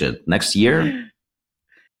finish it? Next year?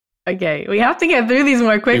 Okay, we have to get through these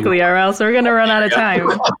more quickly, or else we're gonna run out of time.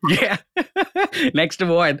 Yeah. Next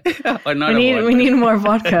award, or not? We need more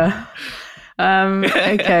vodka.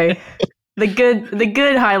 Okay. The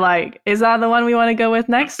good highlight, is that the one we want to go with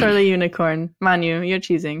next, or the unicorn? Manu, you're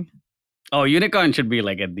choosing. Oh, unicorn should be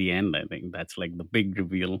like at the end. I think that's like the big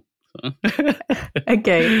reveal. So.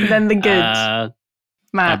 Okay, then the good. Matt,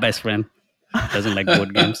 my best friend, doesn't like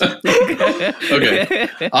board games. Okay,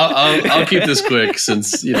 I'll keep this quick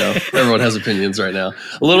since everyone has opinions right now.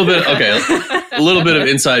 A little bit of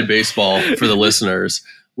inside baseball for the listeners.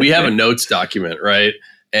 We have a notes document, right?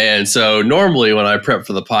 And so normally when I prep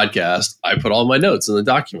for the podcast, I put all my notes in the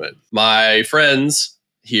document. My friends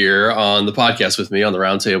here on the podcast with me on the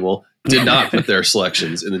Roundtable did not put their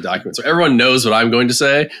selections in the document. So everyone knows what I'm going to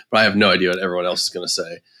say, but I have no idea what everyone else is going to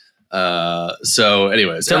say. So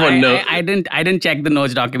anyways, everyone knows. I didn't check the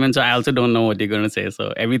notes document, so I also don't know what you're going to say.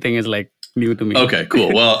 So everything is like new to me. Okay,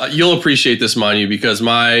 cool. Well, you'll appreciate this, Manu, because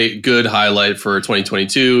my good highlight for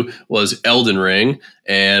 2022 was Elden Ring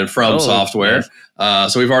and From Software.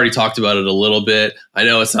 Yes. So we've already talked about it a little bit. I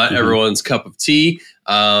know it's not everyone's cup of tea,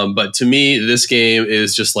 but to me, this game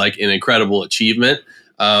is just like an incredible achievement.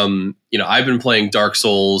 I've been playing Dark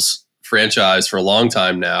Souls franchise for a long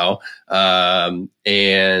time now,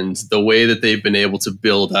 and the way that they've been able to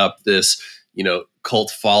build up this,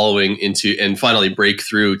 cult following into and finally break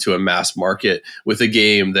through to a mass market with a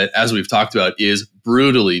game that, as we've talked about, is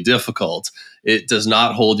brutally difficult. It does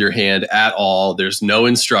not hold your hand at all. There's no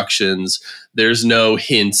instructions. There's no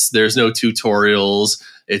hints. There's no tutorials.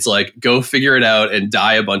 It's like, go figure it out and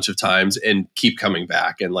die a bunch of times and keep coming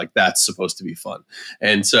back. And like, that's supposed to be fun.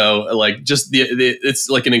 And so like, just it's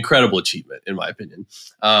like an incredible achievement in my opinion.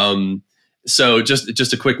 So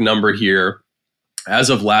just a quick number here.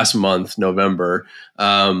 As of last month, November,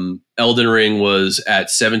 Elden Ring was at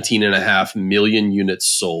 17.5 million units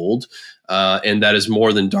sold. And that is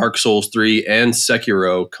more than Dark Souls 3 and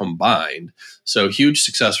Sekiro combined. So huge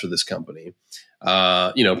success for this company.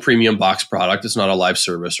 Premium box product. It's not a live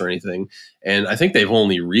service or anything. And I think they've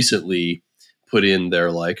only recently put in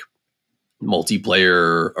their like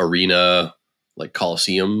multiplayer arena, like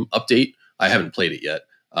Coliseum update. I haven't played it yet.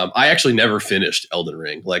 I actually never finished Elden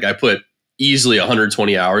Ring. Like I put easily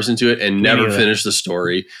 120 hours into it and never finished the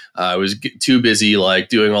story. I was too busy like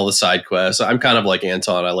doing all the side quests. I'm kind of like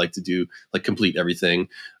Anton. I like to do like complete everything.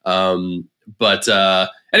 But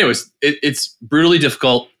anyways, it's brutally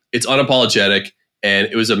difficult. It's unapologetic, and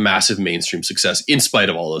it was a massive mainstream success in spite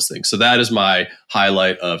of all those things. So that is my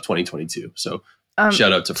highlight of 2022. So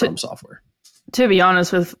shout out to From Software. To be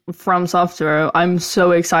honest with From Software, I'm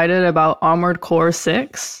so excited about Armored Core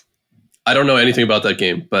 6. I don't know anything about that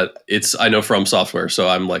game, but I know From Software, so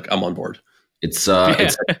I'm on board. It's a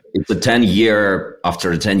 10-year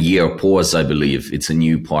after a 10-year pause, I believe. It's a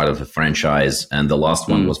new part of the franchise, and the last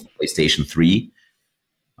one was PlayStation 3.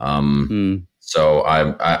 So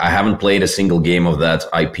I haven't played a single game of that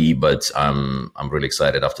IP, but I'm really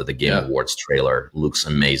excited after the Game Awards trailer. Looks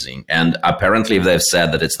amazing, and apparently they've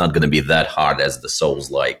said that it's not going to be that hard as the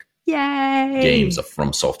Souls-like games of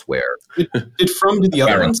From Software. Did From do the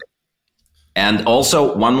other ones? And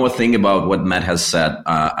also, one more thing about what Matt has said.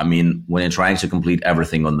 I mean, when you're trying to complete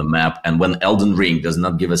everything on the map, and when Elden Ring does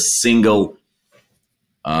not give a single,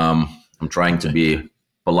 I'm trying to be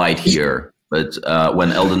polite here, but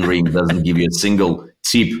when Elden Ring doesn't give you a single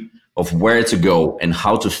tip of where to go and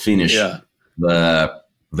how to finish the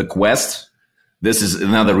quest, this is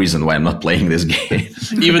another reason why I'm not playing this game.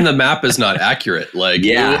 Even the map is not accurate. Like,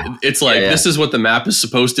 it's like, this is what the map is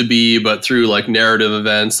supposed to be, but through like narrative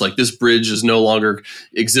events, like this bridge is no longer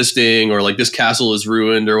existing, or like this castle is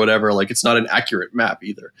ruined or whatever. Like, it's not an accurate map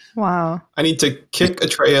either. Wow. I need to kick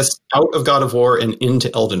Atreus out of God of War and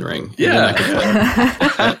into Elden Ring. Yeah.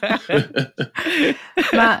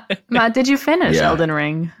 Matt, did you finish Elden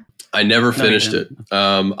Ring? I never finished it.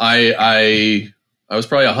 I was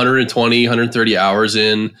probably 120, 130 hours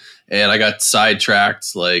in, and I got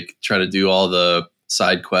sidetracked, like trying to do all the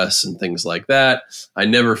side quests and things like that. I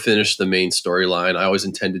never finished the main storyline. I always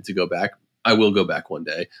intended to go back. I will go back one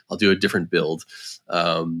day. I'll do a different build.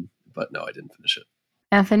 But no, I didn't finish it.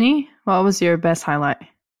 Anthony, what was your best highlight?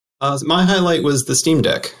 My highlight was the Steam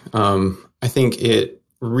Deck. I think it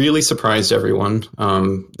really surprised everyone.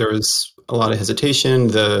 There was a lot of hesitation.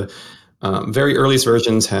 The very earliest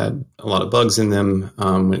versions had a lot of bugs in them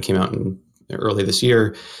when it came out early this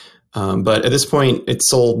year. But at this point, it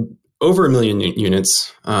sold over 1 million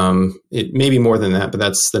units. It may be more than that, but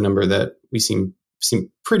that's the number that we seem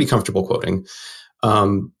pretty comfortable quoting.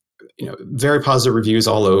 Very positive reviews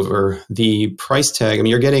all over. The price tag, I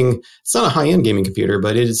mean, you're getting, it's not a high-end gaming computer,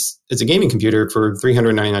 but it's a gaming computer for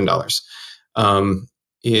 $399.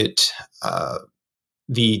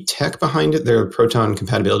 The tech behind it, their Proton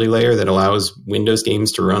compatibility layer that allows Windows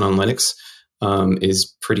games to run on Linux,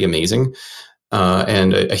 is pretty amazing,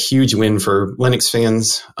 and a huge win for Linux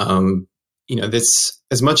fans. This,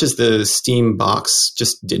 as much as the Steam box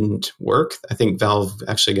just didn't work, I think Valve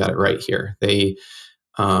actually got it right here. They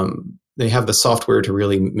have the software to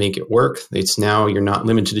really make it work. It's now, you're not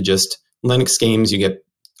limited to just Linux games. You get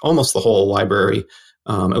almost the whole library,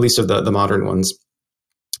 at least of the modern ones.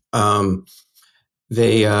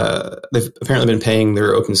 They've apparently been paying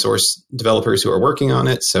their open source developers who are working on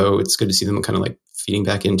it, so it's good to see them kind of like feeding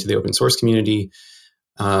back into the open source community.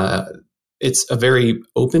 It's a very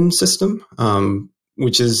open system,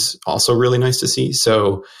 which is also really nice to see.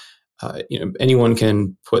 So, anyone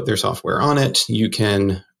can put their software on it. You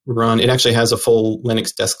can run. It actually has a full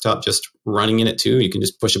Linux desktop just running in it too. You can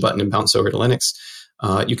just push a button and bounce over to Linux.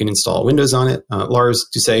 You can install Windows on it. Lars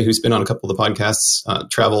Doucet, who's been on a couple of the podcasts,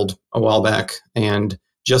 traveled a while back and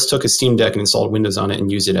just took a Steam Deck and installed Windows on it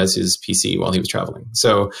and used it as his PC while he was traveling.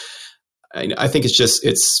 So I think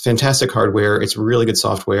it's fantastic hardware. It's really good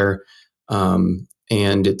software. And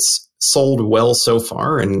it's sold well so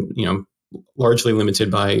far, and, largely limited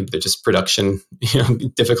by the just production,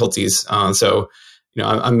 difficulties. So,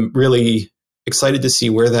 I'm really excited to see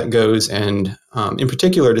where that goes. And, in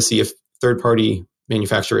particular, to see if third-party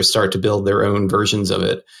manufacturers start to build their own versions of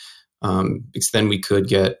it, because then we could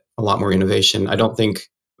get a lot more innovation. I don't think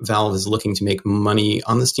Valve is looking to make money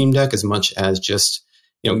on the Steam Deck as much as just,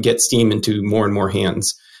 get Steam into more and more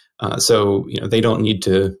hands. So, they don't need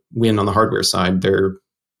to win on the hardware side.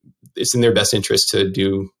 It's in their best interest to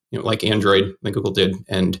do, like Android, like Google did,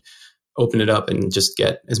 and open it up and just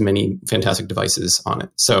get as many fantastic devices on it.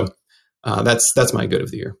 So that's my good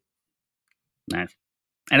of the year. Nice.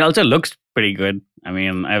 And it also looks pretty good. I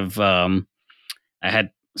mean,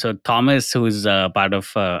 so Thomas, who's part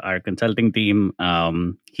of our consulting team,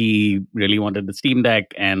 he really wanted the Steam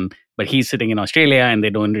Deck, but he's sitting in Australia and they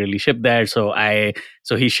don't really ship there. So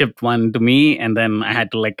he shipped one to me, and then I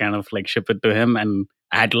had to kind of ship it to him, and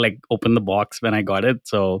I had to open the box when I got it.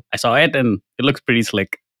 So I saw it and it looks pretty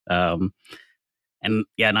slick. And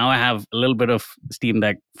yeah, now I have a little bit of Steam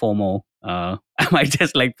Deck FOMO. I might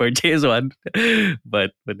just purchase one,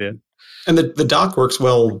 but yeah. And the dock works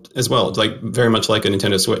well as well. It's very much like a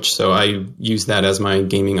Nintendo Switch. So I use that as my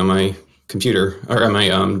gaming on my computer or on my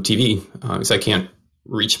TV, because I can't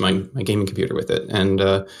reach my gaming computer with it. And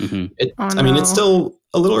I mean, it's still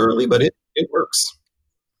a little early, but it works.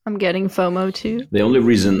 I'm getting FOMO too. The only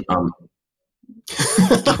reason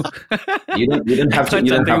you don't have to.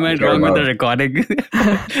 Something went wrong with the recording.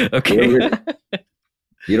 Okay.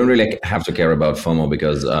 You don't really have to care about FOMO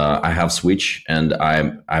because I have Switch and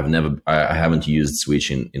I haven't used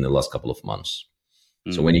Switch in the last couple of months.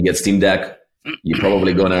 So when you get Steam Deck, you're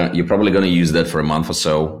probably gonna use that for a month or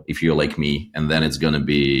so if you're like me, and then it's gonna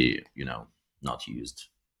be not used.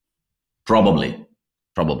 Probably.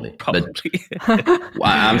 But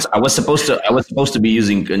I was supposed to be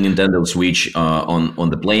using a Nintendo Switch on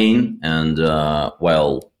the plane and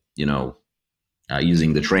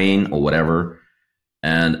using the train or whatever.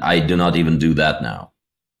 And I do not even do that now.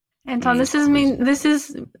 Anton, this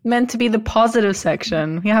is meant to be the positive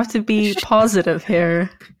section. We have to be positive here.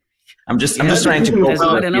 I'm just trying to. There's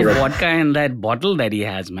not enough vodka in that bottle that he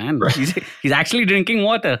has, man. Right. He's actually drinking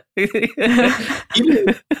water.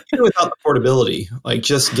 even without the portability, like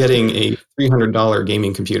just getting a $300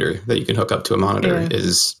 gaming computer that you can hook up to a monitor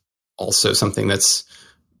is also something that's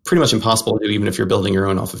pretty much impossible to do, even if you're building your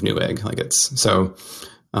own off of Newegg. Like it's so.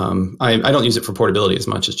 I don't use it for portability as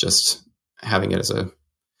much as just having it as a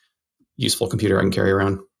useful computer I can carry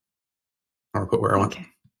around or put where I want. Okay.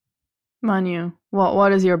 Manu,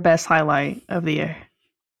 what is your best highlight of the year?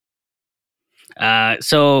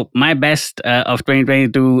 So my best of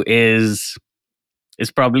 2022 is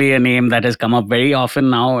probably a name that has come up very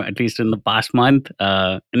often now, at least in the past month,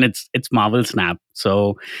 and it's Marvel Snap.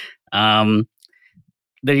 So the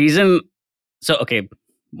reason, okay,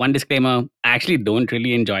 one disclaimer: I actually don't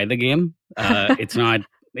really enjoy the game. It's not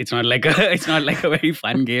like a very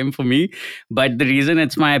fun game for me. But the reason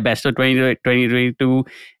it's my best of 2022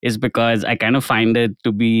 is because I kind of find it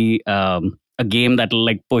to be a game that will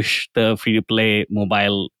like push the free to play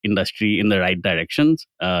mobile industry in the right directions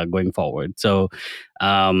going forward. So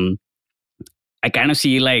I kind of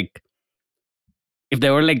see like if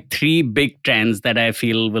there were like three big trends that I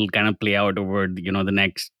feel will kind of play out over the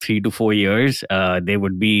next 3 to 4 years, they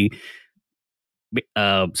would be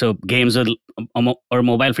so games with or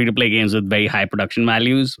mobile free to play games with very high production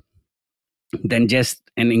values, then just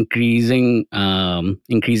an increasing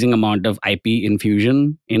amount of IP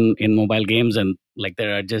infusion in mobile games, and like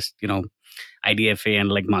there are just IDFA and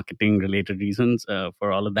like marketing related reasons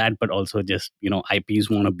for all of that, but also just IPs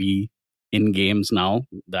want to be in games now,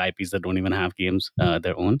 the IPs that don't even have games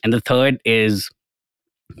their own. And the third is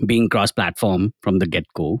being cross-platform from the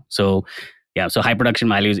get-go. So high production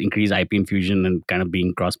values, increase IP infusion, and kind of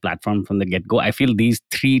being cross-platform from the get-go. I feel these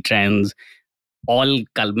three trends all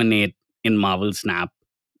culminate in Marvel Snap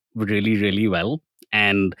really, really well.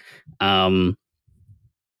 And other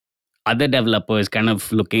developers kind of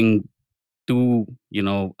looking to,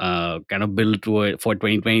 kind of build for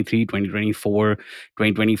 2023, 2024,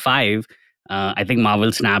 2025. I think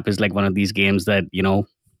Marvel Snap is like one of these games that,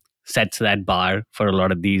 sets that bar for a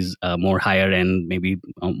lot of these more higher end, maybe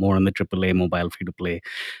more on the AAA mobile free to play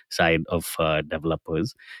side of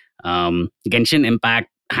developers. Genshin Impact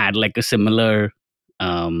had like a similar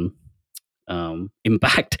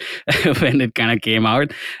impact when it kind of came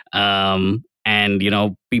out. And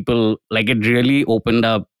people like it really opened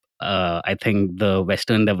up I think the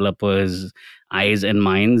Western developers' eyes and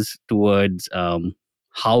minds towards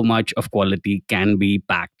how much of quality can be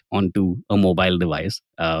packed onto a mobile device,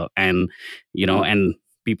 and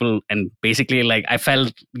people, and basically like I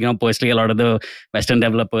felt personally a lot of the Western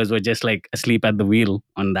developers were just like asleep at the wheel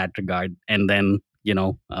on that regard, and then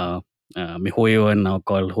MiHoYo, and now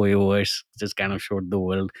called HoYoverse, just kind of showed the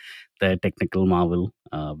world the technical marvel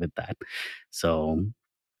with that. So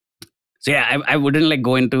yeah, I wouldn't like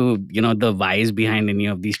go into the whys behind any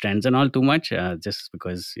of these trends and all too much, just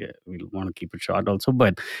because we want to keep it short also.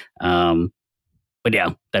 But yeah,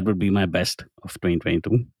 that would be my best of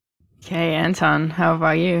 2022. Okay, Anton, how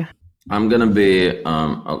about you? I'm gonna be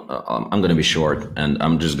short, and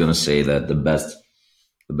I'm just gonna say that the best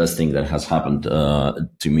thing that has happened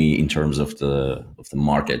to me in terms of the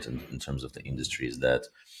market and in terms of the industry is that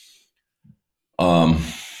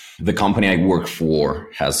the company I work for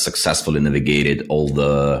has successfully navigated all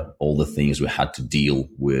the things we had to deal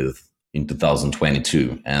with in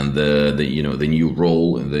 2022, and the new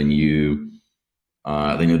role, the new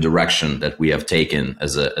direction that we have taken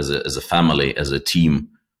as a family, as a team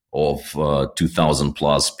of 2,000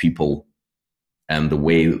 plus people, and the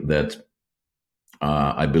way that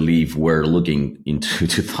I believe we're looking into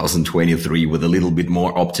 2023 with a little bit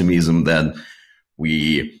more optimism than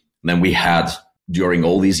we had during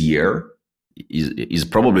all this year is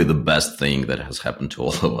probably the best thing that has happened to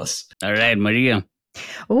all of us. All right, Maria.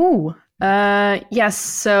 Oh, yes.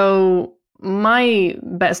 So my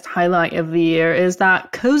best highlight of the year is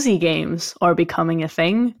that cozy games are becoming a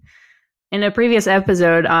thing. In a previous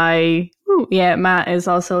episode, Matt is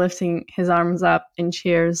also lifting his arms up in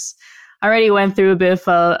cheers. I already went through a bit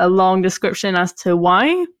of a long description as to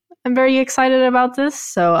why I'm very excited about this,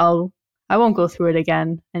 so I won't go through it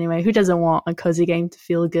again. Anyway, who doesn't want a cozy game to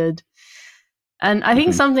feel good? And I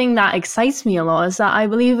think something that excites me a lot is that I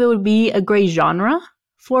believe it would be a great genre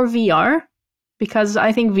for VR, because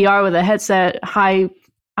I think VR with a headset, high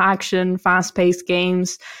action, fast-paced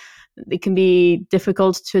games, it can be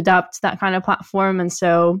difficult to adapt to that kind of platform. And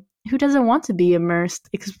so who doesn't want to be immersed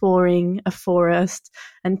exploring a forest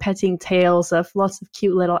and petting tails of lots of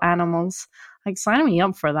cute little animals? Like, sign me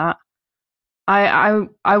up for that.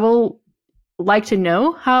 I will like to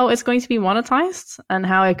know how it's going to be monetized and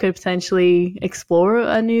how I could potentially explore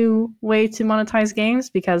a new way to monetize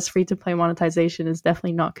games, because free-to-play monetization is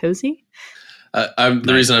definitely not cozy. The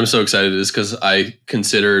reason I'm so excited is because I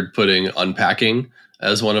considered putting Unpacking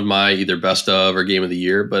as one of my either best of or game of the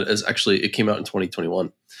year, but it came out in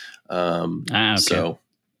 2021. Okay. So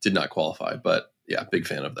did not qualify, but yeah, big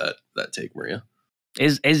fan of that take, Maria.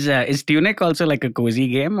 Is Tunic also like a cozy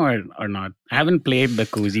game or not? I haven't played the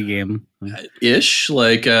cozy game. Ish,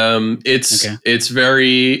 like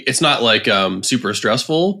it's not like super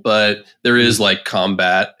stressful, but there is like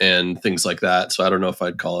combat and things like that. So I don't know if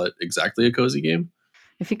I'd call it exactly a cozy game.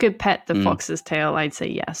 If you could pet the fox's tail, I'd say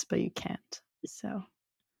yes, but you can't. So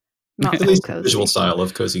not At so least the cozy. visual style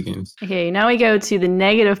of cozy games. Okay, now we go to the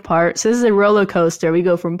negative part. So this is a roller coaster. We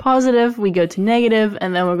go from positive, we go to negative,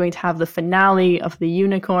 and then we're going to have the finale of the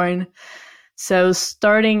unicorn. So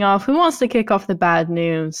starting off, who wants to kick off the bad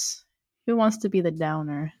news? Who wants to be the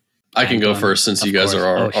downer? I can go first since you guys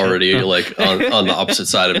are already like on the opposite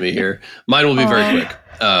side of me here. Mine will be very quick,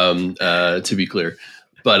 to be clear.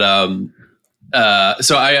 But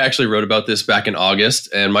so I actually wrote about this back in August,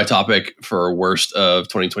 and my topic for worst of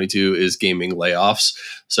 2022 is gaming layoffs.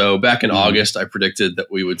 So back in August, I predicted that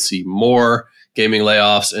we would see more gaming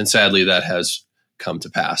layoffs, and sadly that has come to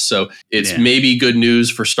pass. So it's maybe good news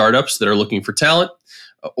for startups that are looking for talent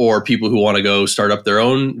or people who want to go start up their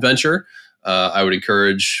own venture. I would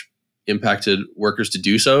encourage impacted workers to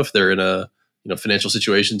do so if they're in a financial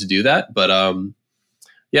situation to do that. But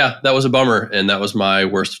yeah, that was a bummer, and that was my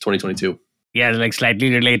worst of 2022. Yeah, like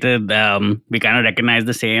slightly related. We kind of recognize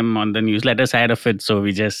the same on the newsletter side of it. So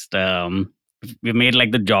we just we made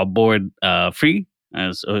like the job board free.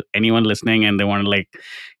 So anyone listening and they want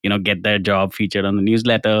to get their job featured on the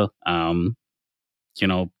newsletter,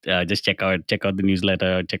 just check out the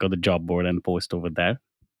newsletter, check out the job board, and post over there.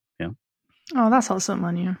 Yeah. Oh, that's awesome,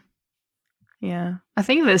 Manu. Yeah, I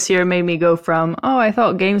think this year made me go from I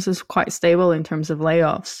thought games was quite stable in terms of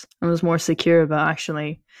layoffs and was more secure, but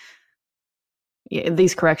actually. Yeah,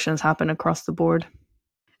 these corrections happen across the board.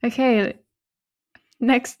 Okay,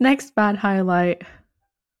 next bad highlight.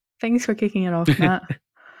 Thanks for kicking it off, Matt.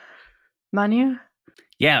 Manu?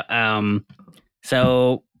 Yeah,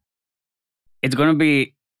 so it's going to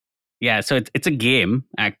be, so it's a game,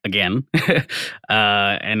 again,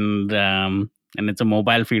 and it's a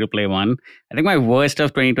mobile free-to-play one. I think my worst of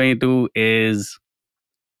 2022 is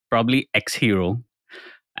probably X-Hero,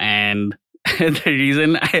 and the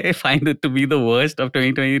reason I find it to be the worst of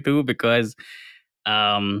 2022 because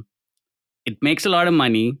it makes a lot of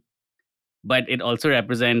money, but it also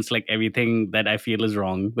represents like everything that I feel is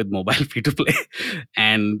wrong with mobile free to play,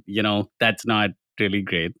 and that's not really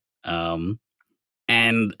great. The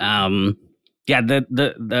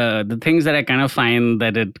things that I kind of find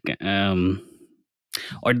that it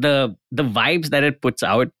or the vibes that it puts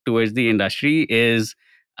out towards the industry is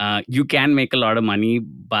you can make a lot of money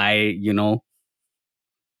by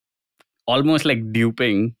almost like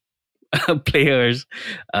duping players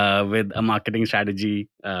with a marketing strategy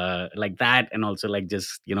like that, and also like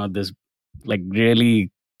just this like really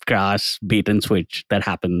crass bait and switch that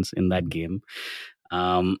happens in that game.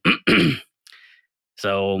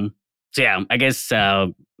 So yeah, I guess I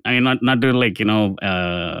mean not to like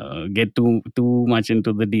get too much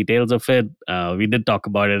into the details of it. We did talk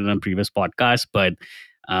about it in a previous podcast, but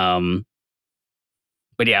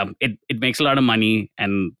yeah, it makes a lot of money,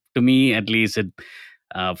 and to me at least it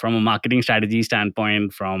from a marketing strategy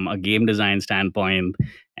standpoint, from a game design standpoint,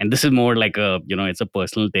 and this is more like it's a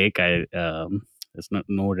personal take. There's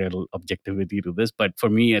no real objectivity to this, but for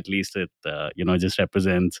me at least it just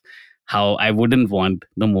represents how I wouldn't want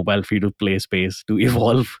the mobile free to play space to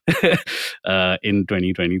evolve in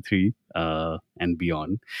 2023 and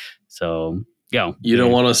beyond. So yeah, you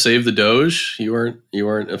don't want to save the Doge. You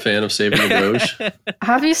weren't a fan of saving the Doge.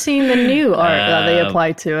 Have you seen the new art that they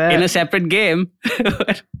applied to it in a separate game?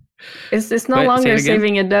 It's no longer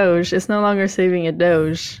saving a Doge. It's no longer saving a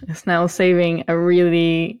Doge. It's now saving a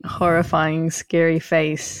really horrifying, scary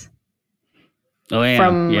face. Oh yeah,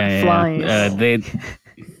 from flies.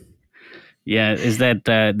 Yeah, is that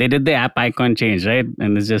they did the app icon change, right?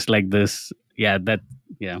 And it's just like this. Yeah, a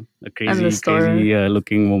And the crazy, store. crazy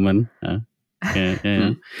looking woman. Yeah.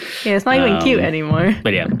 Yeah, it's not even cute anymore.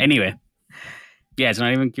 But yeah, anyway. Yeah, it's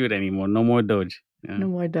not even cute anymore. No more Doge. Yeah. No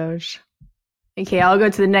more Doge. Okay, I'll go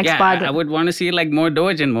to the next Yeah, bad. I would want to see like more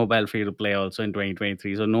Doge in mobile free to play also in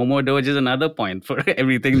 2023. So no more Doge is another point for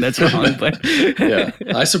everything that's wrong. But Yeah,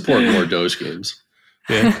 I support more Doge games.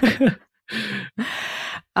 yeah.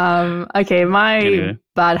 Okay, my Anyway.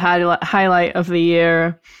 bad highlight of the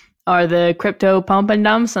year are the crypto pump and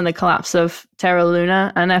dumps and the collapse of Terra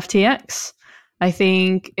Luna and FTX. I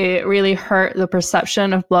think it really hurt the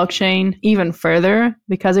perception of blockchain even further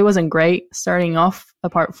because it wasn't great starting off,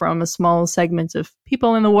 apart from a small segment of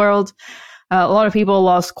people in the world. A lot of people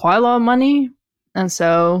lost quite a lot of money. And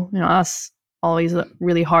so, that's always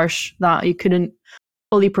really harsh that you couldn't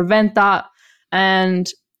fully prevent that. And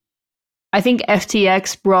I think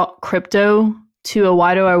FTX brought crypto to a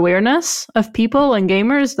wider awareness of people and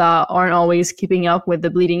gamers that aren't always keeping up with the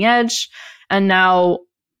bleeding edge. And now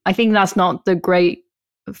I think that's not the great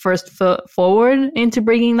first foot forward into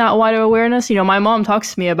bringing that wider awareness. My mom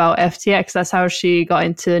talks to me about FTX. That's how she got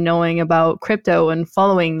into knowing about crypto and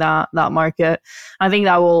following that market. I think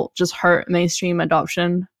that will just hurt mainstream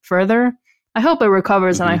adoption further. I hope it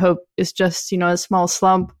recovers, and I hope it's just, a small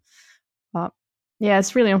slump. But yeah,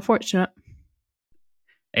 it's really unfortunate.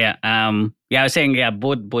 Yeah. I was saying,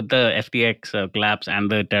 both the FTX collapse and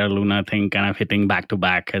the Terra Luna thing kind of hitting back to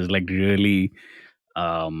back has like really,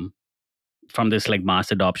 from this like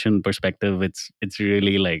mass adoption perspective, it's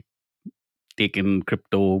really like taken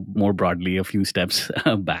crypto more broadly a few steps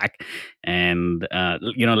back. And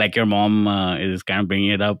like your mom is kind of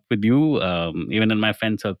bringing it up with you. Even in my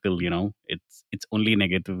friend circle, it's only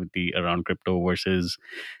negativity around crypto versus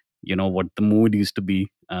what the mood used to be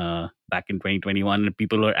back in 2021, and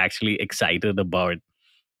people are actually excited about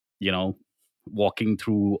walking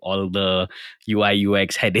through all the UI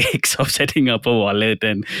UX headaches of setting up a wallet,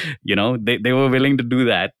 and they were willing to do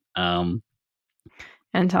that.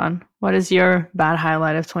 Anton, what is your bad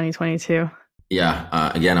highlight of 2022?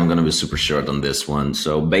 Yeah, again, I'm going to be super short on this one.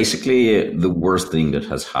 So basically, the worst thing that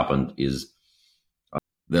has happened is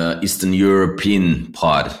the Eastern European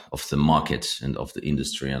part of the market and of the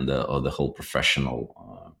industry and the whole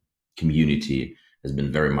professional community has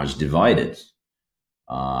been very much divided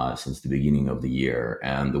since the beginning of the year.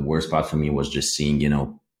 And the worst part for me was just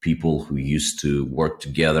seeing, people who used to work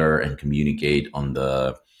together and communicate on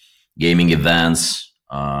the gaming events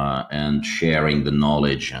and sharing the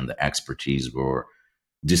knowledge and the expertise were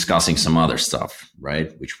discussing some other stuff,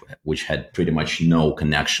 right? Which had pretty much no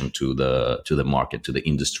connection to the market, to the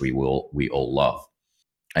industry we all love.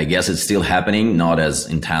 I guess it's still happening, not as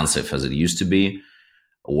intensive as it used to be,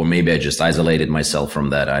 or maybe I just isolated myself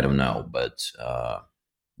from that. I don't know, but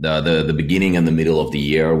the beginning and the middle of the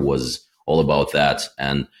year was all about that,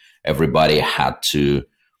 and everybody had to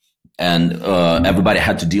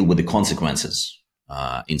deal with the consequences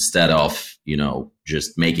instead of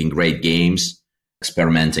just making great games,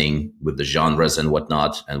 experimenting with the genres and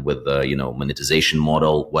whatnot, and with the monetization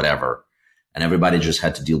model, whatever. And everybody just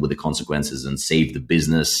had to deal with the consequences and save the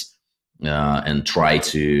business and try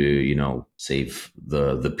to save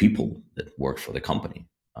the people that work for the company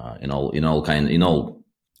in all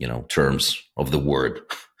terms of the word.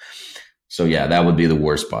 So yeah, that would be the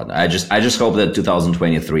worst part. I just hope that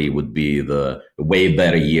 2023 would be the way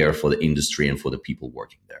better year for the industry and for the people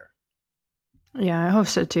working there. Yeah, I hope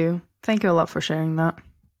so too. Thank you a lot for sharing that.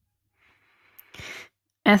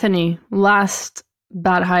 Anthony, last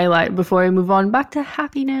bad highlight before we move on back to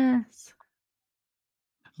happiness.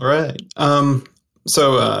 All right.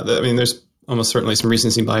 There's almost certainly some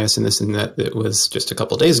recency bias in this, in that it was just a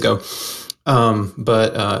couple of days ago.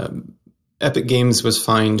 But Epic Games was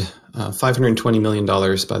fined $520 million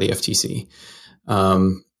by the FTC.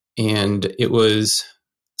 And it was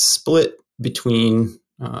split between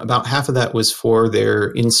about half of that was for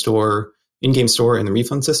their in-game store and the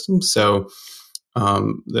refund system. So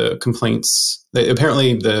the complaints, they, at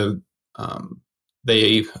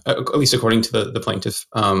least according to the plaintiff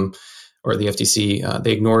or the FTC,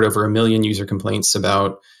 they ignored over 1 million user complaints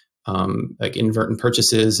about like inadvertent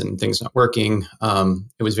purchases and things not working.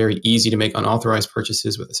 It was very easy to make unauthorized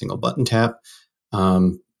purchases with a single button tap.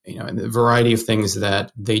 And a variety of things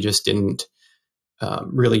that they just didn't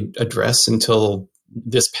really address until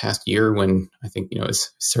this past year, when I think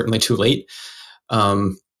it's certainly too late.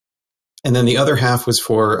 And then the other half was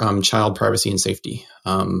for child privacy and safety.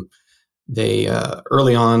 They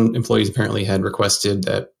early on, employees apparently had requested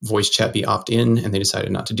that voice chat be opt-in, and they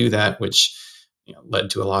decided not to do that, which led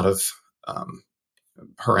to a lot of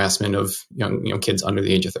harassment of young kids under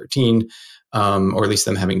the age of 13, or at least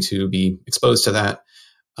them having to be exposed to that.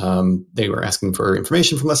 They were asking for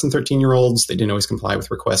information from less than 13-year-olds. They didn't always comply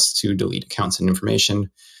with requests to delete accounts and information.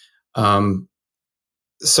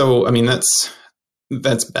 So, I mean, that's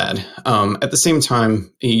bad. At the same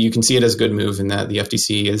time, you can see it as a good move in that the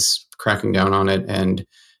FTC is cracking down on it and,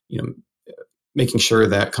 making sure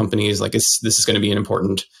that companies this is going to be an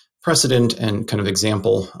important precedent and kind of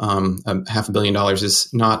example. $500 million is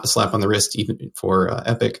not a slap on the wrist even for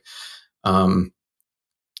Epic. And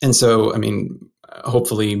so, I mean,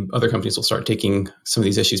 hopefully other companies will start taking some of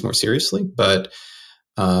these issues more seriously, but,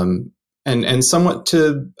 and somewhat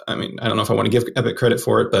I don't know if I want to give Epic credit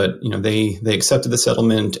for it, but, they accepted the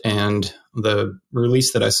settlement, and the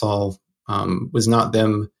release that I saw, was not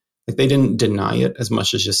them. They didn't deny it as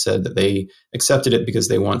much as just said that they accepted it because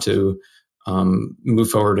they want to, move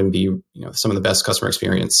forward and be, some of the best customer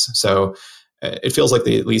experience. So it feels like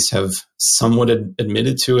they at least have somewhat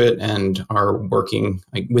admitted to it and are working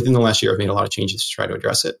within the last year. Have made a lot of changes to try to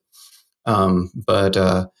address it.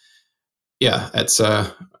 Yeah, it's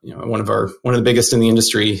one of the biggest in the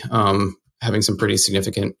industry, having some pretty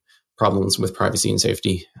significant problems with privacy and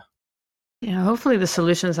safety. Yeah, hopefully the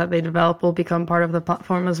solutions that they develop will become part of the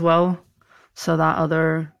platform as well, so that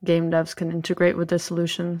other game devs can integrate with the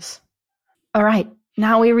solutions. All right,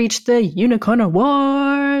 now we reach the Unicorn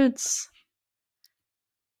Awards.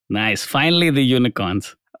 Nice. Finally, the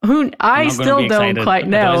unicorns. I still don't quite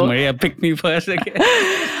know. Maria picked me first again.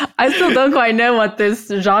 I still don't quite know what this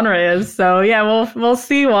genre is. So yeah, we'll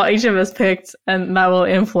see what each of us picked, and that will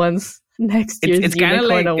influence next year's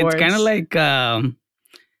Unicorn Awards. It's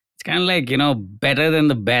kind of like better than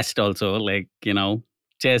the best. Also,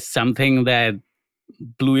 just something that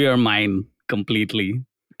blew your mind completely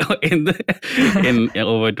in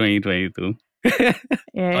over 2022. Yeah,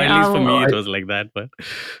 or at least for me, it was like that. But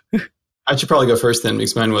I should probably go first then,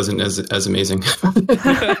 because mine wasn't as amazing.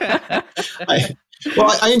 I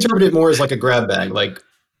interpret it more as like a grab bag,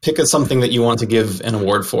 pick something that you want to give an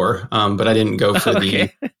award for. But I didn't go for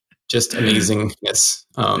the just amazingness.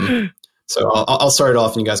 So I'll start it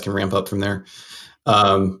off, and you guys can ramp up from there.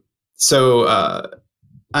 So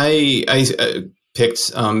I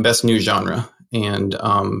picked best new genre, and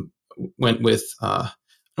went with I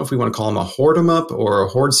don't know if we want to call them a horde 'em up or a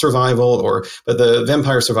horde survival, but the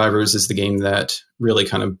Vampire Survivors is the game that really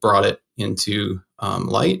kind of brought it into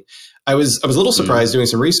light. I was a little surprised doing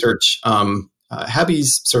some research.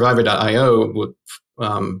 Happy's Survivor.io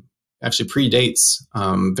actually predates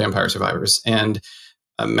Vampire Survivors, and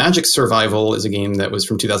Magic Survival is a game that was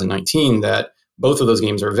from 2019 that both of those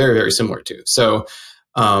games are very, very similar to. So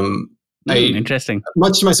interesting.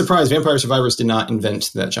 Much to my surprise, Vampire Survivors did not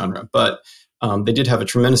invent that genre, but they did have a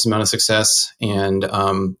tremendous amount of success, and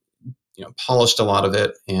polished a lot of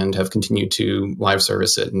it, and have continued to live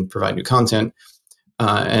service it and provide new content.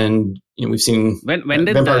 And we've seen when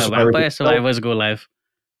did Vampire Survivors go live?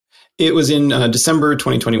 It was in December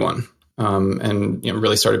 2021, and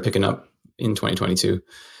really started picking up in 2022.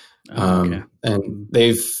 And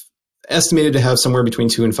they've estimated to have somewhere between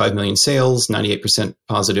 2 and 5 million sales, 98%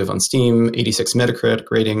 positive on Steam, 86 Metacritic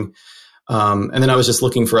rating. And then I was just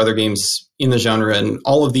looking for other games in the genre, and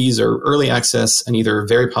all of these are early access and either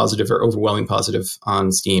very positive or overwhelming positive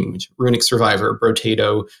on Steam, which Runic Survivor,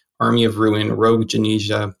 Brotato, Army of Ruin, Rogue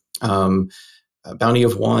Genesia, Bounty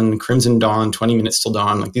of One, Crimson Dawn, 20 Minutes Till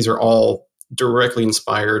Dawn. These are all directly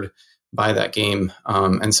inspired by that game.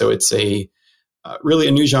 And so it's really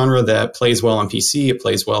a new genre that plays well on PC. It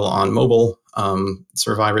plays well on mobile.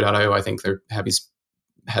 Survivor.io, I think Happy's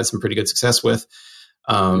had some pretty good success with.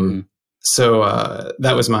 So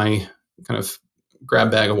that was my kind of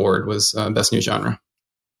grab bag award, was best new genre.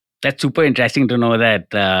 That's super interesting to know that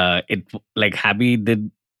Happy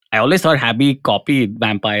did. I always thought Happy copied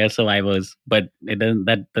Vampire Survivors, but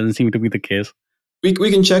that doesn't seem to be the case. We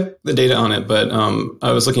can check the data on it, but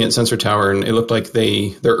I was looking at Sensor Tower, and it looked like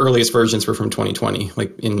their earliest versions were from 2020,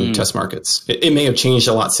 in test markets. It may have changed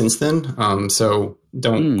a lot since then, so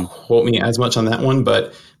don't quote me as much on that one.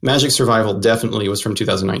 But Magic Survival definitely was from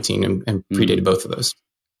 2019 and predated both of those.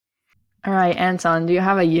 All right, Anton, do you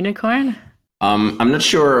have a unicorn? I'm not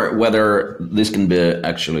sure whether this can be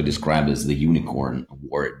actually described as the Unicorn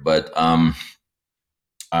Award, but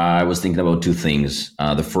I was thinking about two things.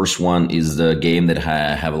 The first one is the game that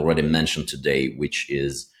I have already mentioned today, which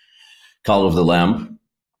is Call of the Lamb.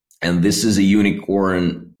 And this is a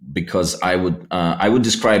unicorn because I would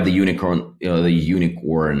describe the unicorn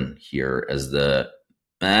here as the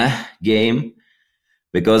game,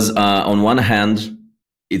 because on one hand,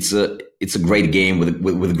 it's a great game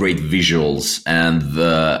with great visuals, and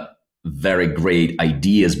the very great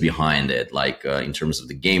ideas behind it, like in terms of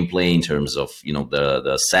the gameplay, in terms of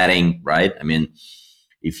the setting, right? I mean,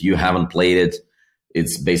 if you haven't played it,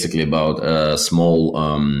 it's basically about a small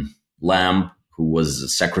lamb who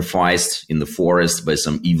was sacrificed in the forest by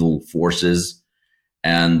some evil forces,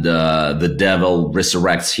 and the devil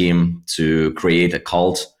resurrects him to create a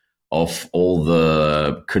cult of all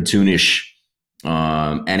the cartoonish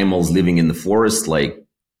animals living in the forest, like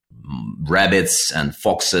rabbits and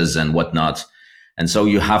foxes and whatnot. And so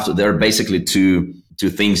there are basically two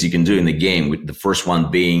things you can do in the game, with the first one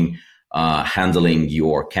being handling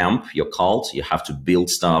your camp, your cult. You have to build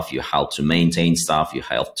stuff, you have to maintain stuff, you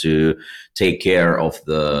have to take care of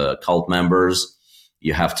the cult members,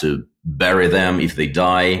 you have to bury them if they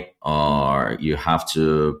die, or you have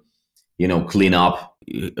to clean up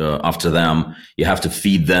after them, you have to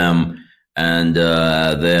feed them, and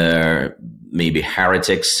they're maybe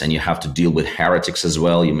heretics, and you have to deal with heretics as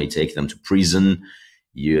well. You may take them to prison.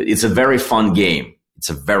 It's a very fun game.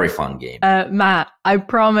 Matt, I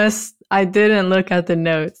promise I didn't look at the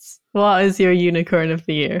notes. What is your unicorn of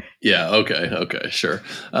the year? Yeah, okay, sure.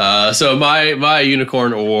 So my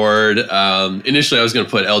unicorn award, initially I was going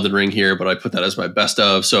to put Elden Ring here, but I put that as my best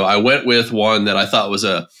of. So I went with one that I thought was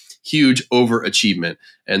a huge overachievement,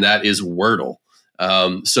 and that is Wordle.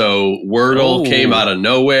 So Wordle came out of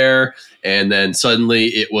nowhere, and then suddenly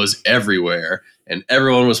it was everywhere, and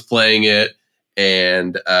everyone was playing it,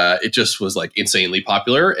 and it just was like insanely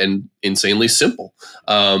popular and insanely simple.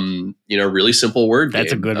 Really simple word game.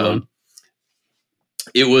 That's a good one.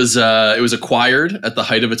 It was acquired at the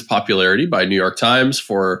height of its popularity by New York Times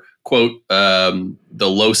for, quote, the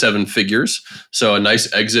low seven figures. So a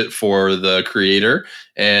nice exit for the creator.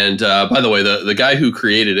 And by the way, the guy who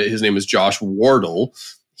created it, his name is Josh Wardle.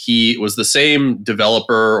 He was the same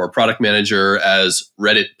developer or product manager as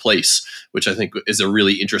Reddit Place, which I think is a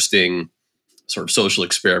really interesting sort of social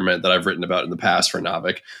experiment that I've written about in the past for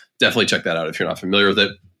Naavik. Definitely check that out if you're not familiar with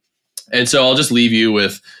it. And so I'll just leave you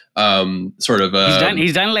with sort of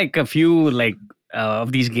he's done like a few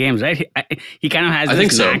of these games, right? He kind of has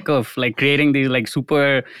this knack of like creating these like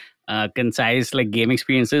super concise like game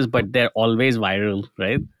experiences, but they're always viral,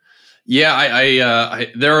 right? Yeah, I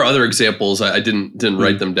there are other examples. I didn't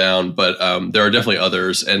write them down, but there are definitely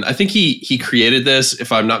others. And I think he created this,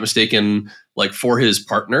 if I'm not mistaken, like for his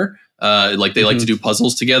partner. Like they like to do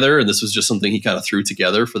puzzles together, and this was just something he kind of threw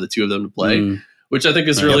together for the two of them to play, which I think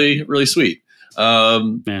is really, really sweet.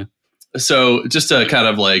 So just to kind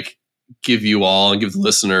of like give you all and give the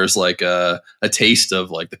listeners like a taste of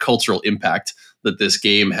like the cultural impact that this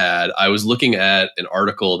game had, I was looking at an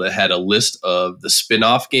article that had a list of the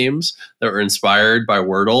spin-off games that were inspired by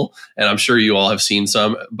Wordle, and I'm sure you all have seen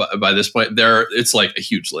some by this point. It's like a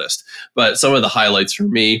huge list, but some of the highlights for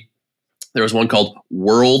me, there was one called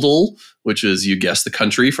Worldle, which is you guess the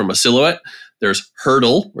country from a silhouette. There's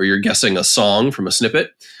Hurdle, where you're guessing a song from a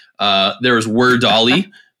snippet. There was Wordolly,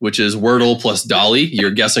 which is Wordle plus Dolly.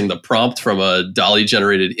 You're guessing the prompt from a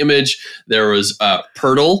Dolly-generated image. There was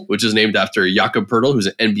Pirtle, which is named after Jakob Pirtle, who's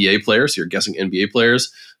an NBA player, so you're guessing NBA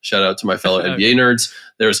players. Shout out to my fellow NBA nerds.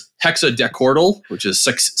 There's Hexadecordle, which is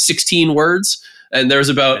 16 words. And there's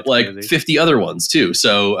about 50 other ones too.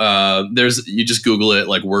 So you just Google it,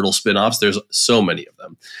 like Wordle spinoffs. There's so many of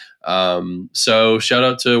them. So shout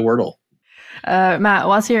out to Wordle. Matt,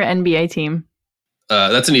 what's your NBA team?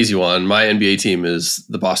 That's an easy one. My NBA team is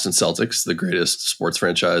the Boston Celtics, the greatest sports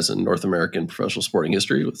franchise in North American professional sporting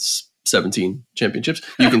history with 17 championships.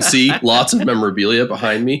 You can see lots of memorabilia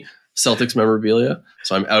behind me. Celtics memorabilia.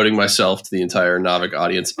 So I'm outing myself to the entire Naavik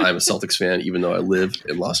audience. I'm a Celtics fan, even though I live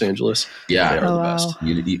in Los Angeles. Yeah, they are the best.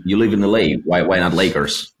 You live in LA. Why not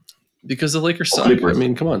Lakers? Because the Lakers suck. I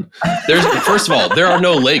mean, come on. First of all, there are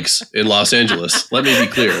no lakes in Los Angeles. Let me be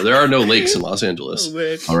clear. There are no lakes in Los Angeles.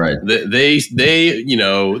 All right. They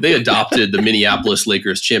adopted the Minneapolis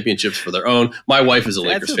Lakers championships for their own. My wife is a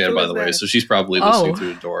Lakers fan, by the way, so she's probably listening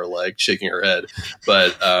through the door, like shaking her head.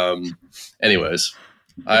 But anyways,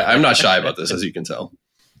 I'm not shy about this, as you can tell.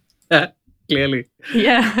 Clearly.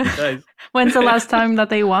 Yeah. Nice. When's the last time that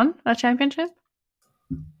they won a championship?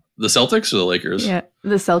 The Celtics or the Lakers? Yeah,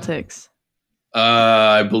 the Celtics.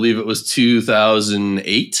 I believe it was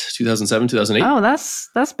 2008, 2007, 2008. Oh,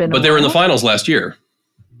 that's been. But they were in the finals last year,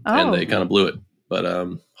 and Oh. they kind of blew it. But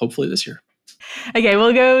hopefully this year. Okay,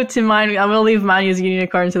 we'll go to mine. I will leave Manu's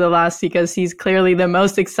unicorn to the last because he's clearly the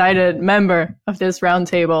most excited member of this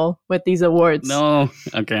roundtable with these awards. No.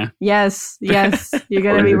 Okay. Yes. You're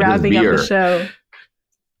going to be wrapping up the show.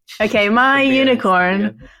 Okay, my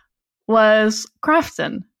unicorn was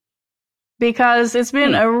Crafton. Because it's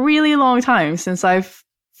been a really long time since I've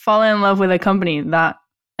fallen in love with a company that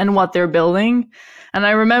and what they're building. And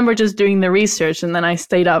I remember just doing the research, and then I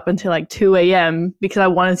stayed up until like 2 a.m. because I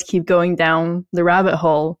wanted to keep going down the rabbit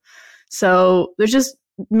hole. So they're just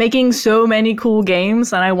making so many cool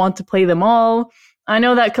games, and I want to play them all. I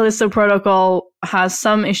know that Callisto Protocol has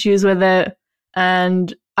some issues with it,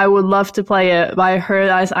 and I would love to play it, but I heard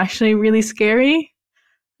that it's actually really scary,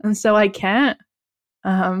 and so I can't.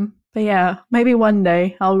 But yeah, maybe one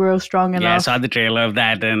day I'll grow strong enough. Yeah, I saw the trailer of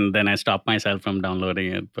that, and then I stopped myself from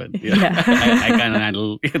downloading it. But Yeah. I can't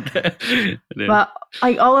handle it. But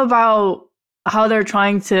like all about how they're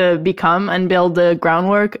trying to become and build the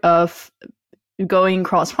groundwork of going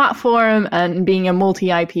cross-platform and being a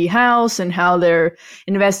multi-IP house, and how they're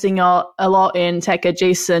investing a lot in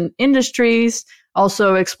tech-adjacent industries,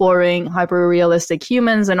 also exploring hyper-realistic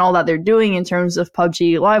humans and all that they're doing in terms of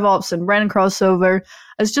PUBG Live Ops and Ren crossover.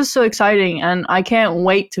 It's just so exciting, and I can't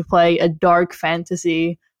wait to play a dark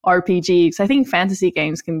fantasy RPG, because I think fantasy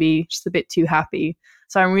games can be just a bit too happy.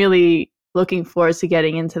 So I'm really looking forward to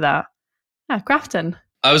getting into that. Yeah, Crafton.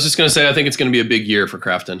 I was just going to say, I think it's going to be a big year for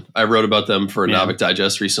Crafton. I wrote about them for Navic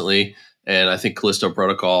Digest recently, and I think Callisto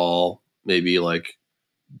Protocol maybe like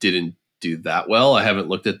didn't do that well. I haven't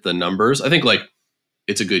looked at the numbers. I think like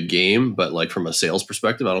it's a good game, but like from a sales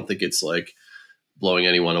perspective, I don't think it's like blowing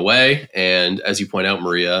anyone away. And as you point out,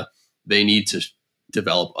 Maria, they need to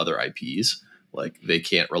develop other IPs. Like they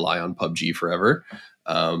can't rely on PUBG forever,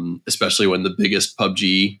 especially when the biggest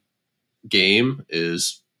PUBG game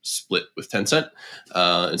is split with Tencent.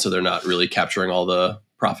 And so they're not really capturing all the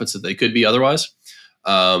profits that they could be otherwise.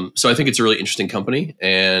 So I think it's a really interesting company,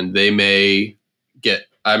 and they may get,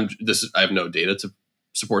 I have no data to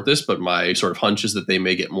support this, but my sort of hunch is that they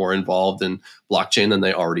may get more involved in blockchain than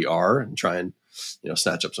they already are, and try and,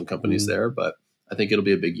 snatch up some companies there. But I think it'll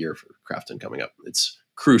be a big year for Crafton coming up. It's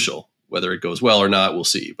crucial. Whether it goes well or not, we'll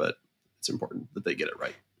see, but it's important that they get it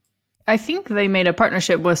right. I think they made a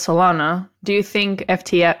partnership with Solana. Do you think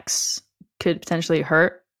FTX could potentially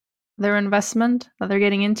hurt their investment that they're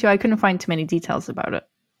getting into? I couldn't find too many details about it.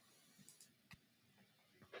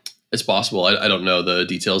 It's possible. I don't know the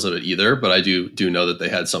details of it either, but I do know that they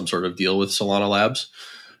had some sort of deal with Solana Labs.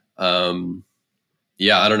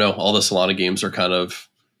 I don't know. All the Solana games are kind of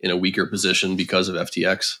in a weaker position because of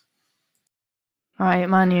FTX. All right,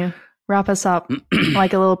 Manu, wrap us up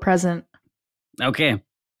like a little present. Okay.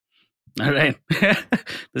 All right.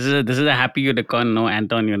 This is a happy unicorn, no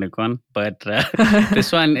Anton unicorn, but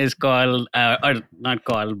this one is called, or not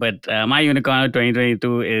called, but my unicorn of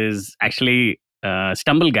 2022 is actually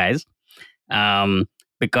Stumble Guys,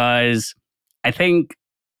 because I think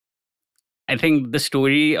the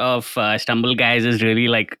story of Stumble Guys is really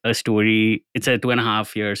like a story. It's a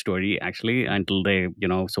 2.5-year story actually, until they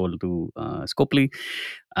sold to Scopely.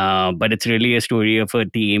 But it's really a story of a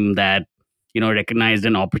team that recognized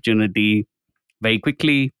an opportunity very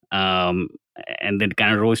quickly, and then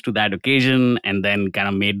kind of rose to that occasion, and then kind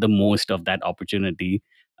of made the most of that opportunity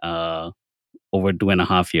over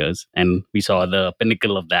 2.5 years. And we saw the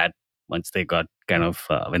pinnacle of that once they got kind of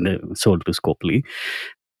when they sold to Scopely.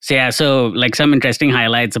 So like some interesting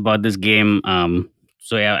highlights about this game.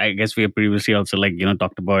 I guess we have previously also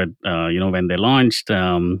talked about when they launched,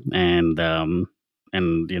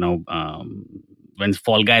 when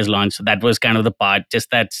Fall Guys launched. That was kind of the part,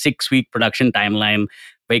 just that 6-week production timeline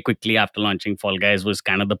very quickly after launching Fall Guys was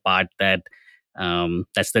kind of the part that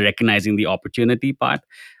that's the recognizing the opportunity part.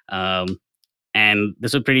 And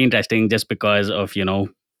this was pretty interesting just because of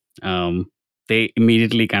they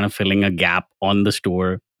immediately kind of filling a gap on the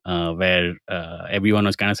store, where everyone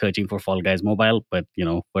was kind of searching for Fall Guys Mobile, but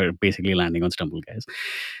we're basically landing on Stumble Guys.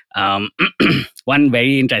 One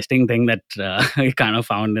very interesting thing that we kind of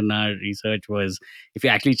found in our research was, if you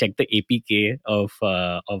actually check the APK of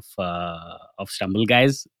Stumble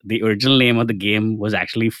Guys, the original name of the game was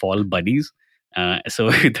actually Fall Buddies. So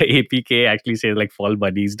the APK actually says like Fall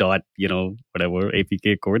Buddies dot whatever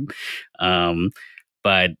APK code.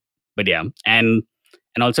 But yeah, and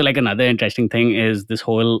also like another interesting thing is this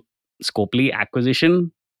whole Scopely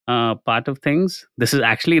acquisition part of things. This is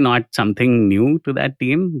actually not something new to that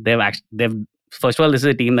team. They've first of all, this is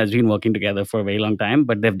a team that's been working together for a very long time,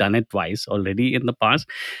 but they've done it twice already in the past.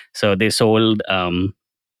 So they sold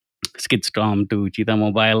Skidstorm to Cheetah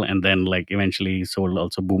Mobile, and then like eventually sold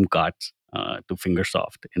also Boom Carts to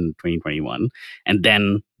Fingersoft in 2021, and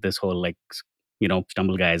then this whole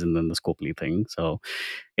Stumble Guys and then the Scopely thing. So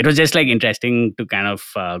it was just like interesting to kind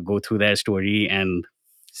of go through their story and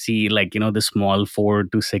see the small 4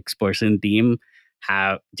 to 6 person team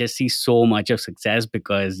see so much of success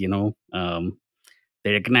because they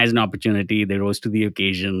recognized an opportunity, they rose to the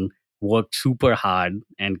occasion, worked super hard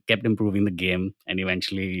and kept improving the game, and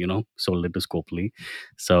eventually, sold it to Scopely.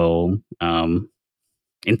 So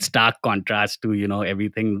in stark contrast to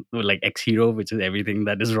everything like X Hero, which is everything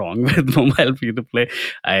that is wrong with mobile free to play,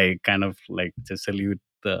 I kind of like to salute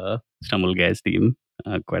the Stumble Guys team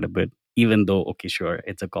quite a bit. Even though, okay, sure,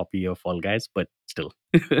 it's a copy of Fall Guys, but still.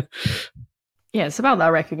 Yeah, it's about that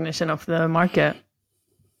recognition of the market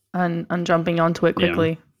and jumping onto it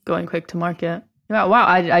quickly, going quick to market. Yeah, wow,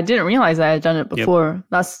 I didn't realize I had done it before.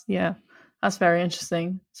 Yep. That's very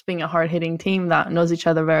interesting. It's being a hard-hitting team that knows each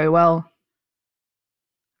other very well.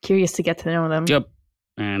 Curious to get to know them. Yep.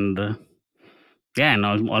 And and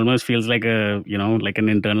almost feels like like an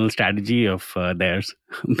internal strategy of theirs.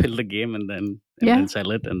 Build the game and then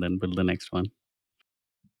sell it and then build the next one.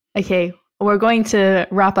 Okay, we're going to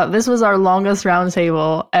wrap up. This was our longest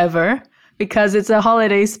roundtable ever because it's a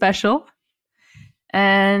holiday special.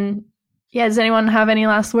 And does anyone have any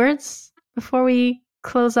last words before we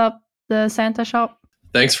close up the Santa shop?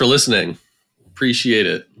 Thanks for listening. Appreciate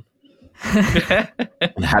it.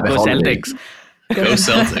 Happy Go holidays. Celtics. Go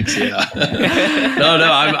Celtics, yeah. No,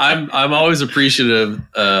 I'm always appreciative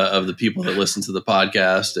of the people that listen to the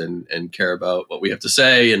podcast and care about what we have to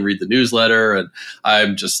say and read the newsletter. And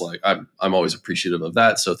I'm just like, I'm always appreciative of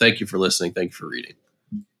that. So thank you for listening. Thank you for reading.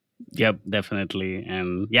 Yep, definitely.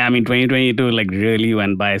 And 2022 like really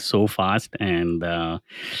went by so fast. And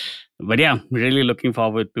but really looking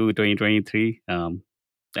forward to 2023.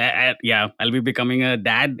 I'll be becoming a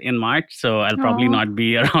dad in March, so I'll probably not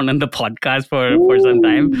be around on the podcast for some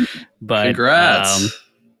time. But congrats.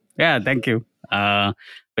 Thank you. But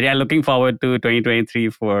looking forward to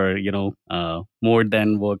 2023 for more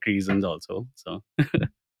than work reasons also. So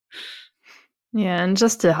and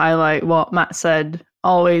just to highlight what Matt said,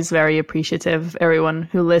 always very appreciative of everyone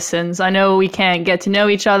who listens. I know we can't get to know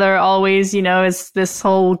each other always, it's this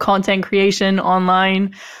whole content creation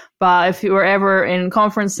online. But if you were ever in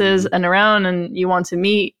conferences and around and you want to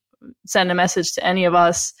meet, send a message to any of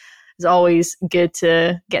us. It's always good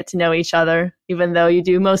to get to know each other, even though you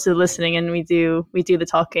do most of the listening and we do the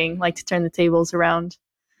talking, like to turn the tables around.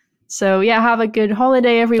 So have a good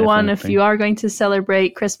holiday, everyone. Definitely. If you are going to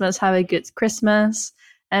celebrate Christmas, have a good Christmas.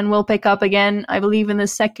 And we'll pick up again, I believe, in the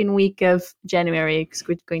second week of January, because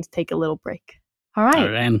we're going to take a little break. All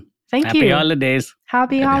right. Thank Happy you. Holidays.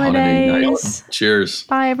 Happy holidays. Cheers.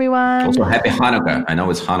 Bye, everyone. Also, happy Hanukkah. I know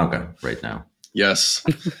it's Hanukkah right now. Yes.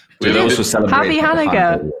 We also celebrate Happy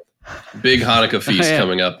Hanukkah. Big Hanukkah feast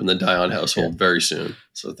coming up in the Dion household very soon.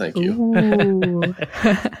 So thank you.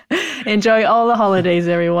 Enjoy all the holidays,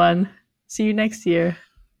 everyone. See you next year.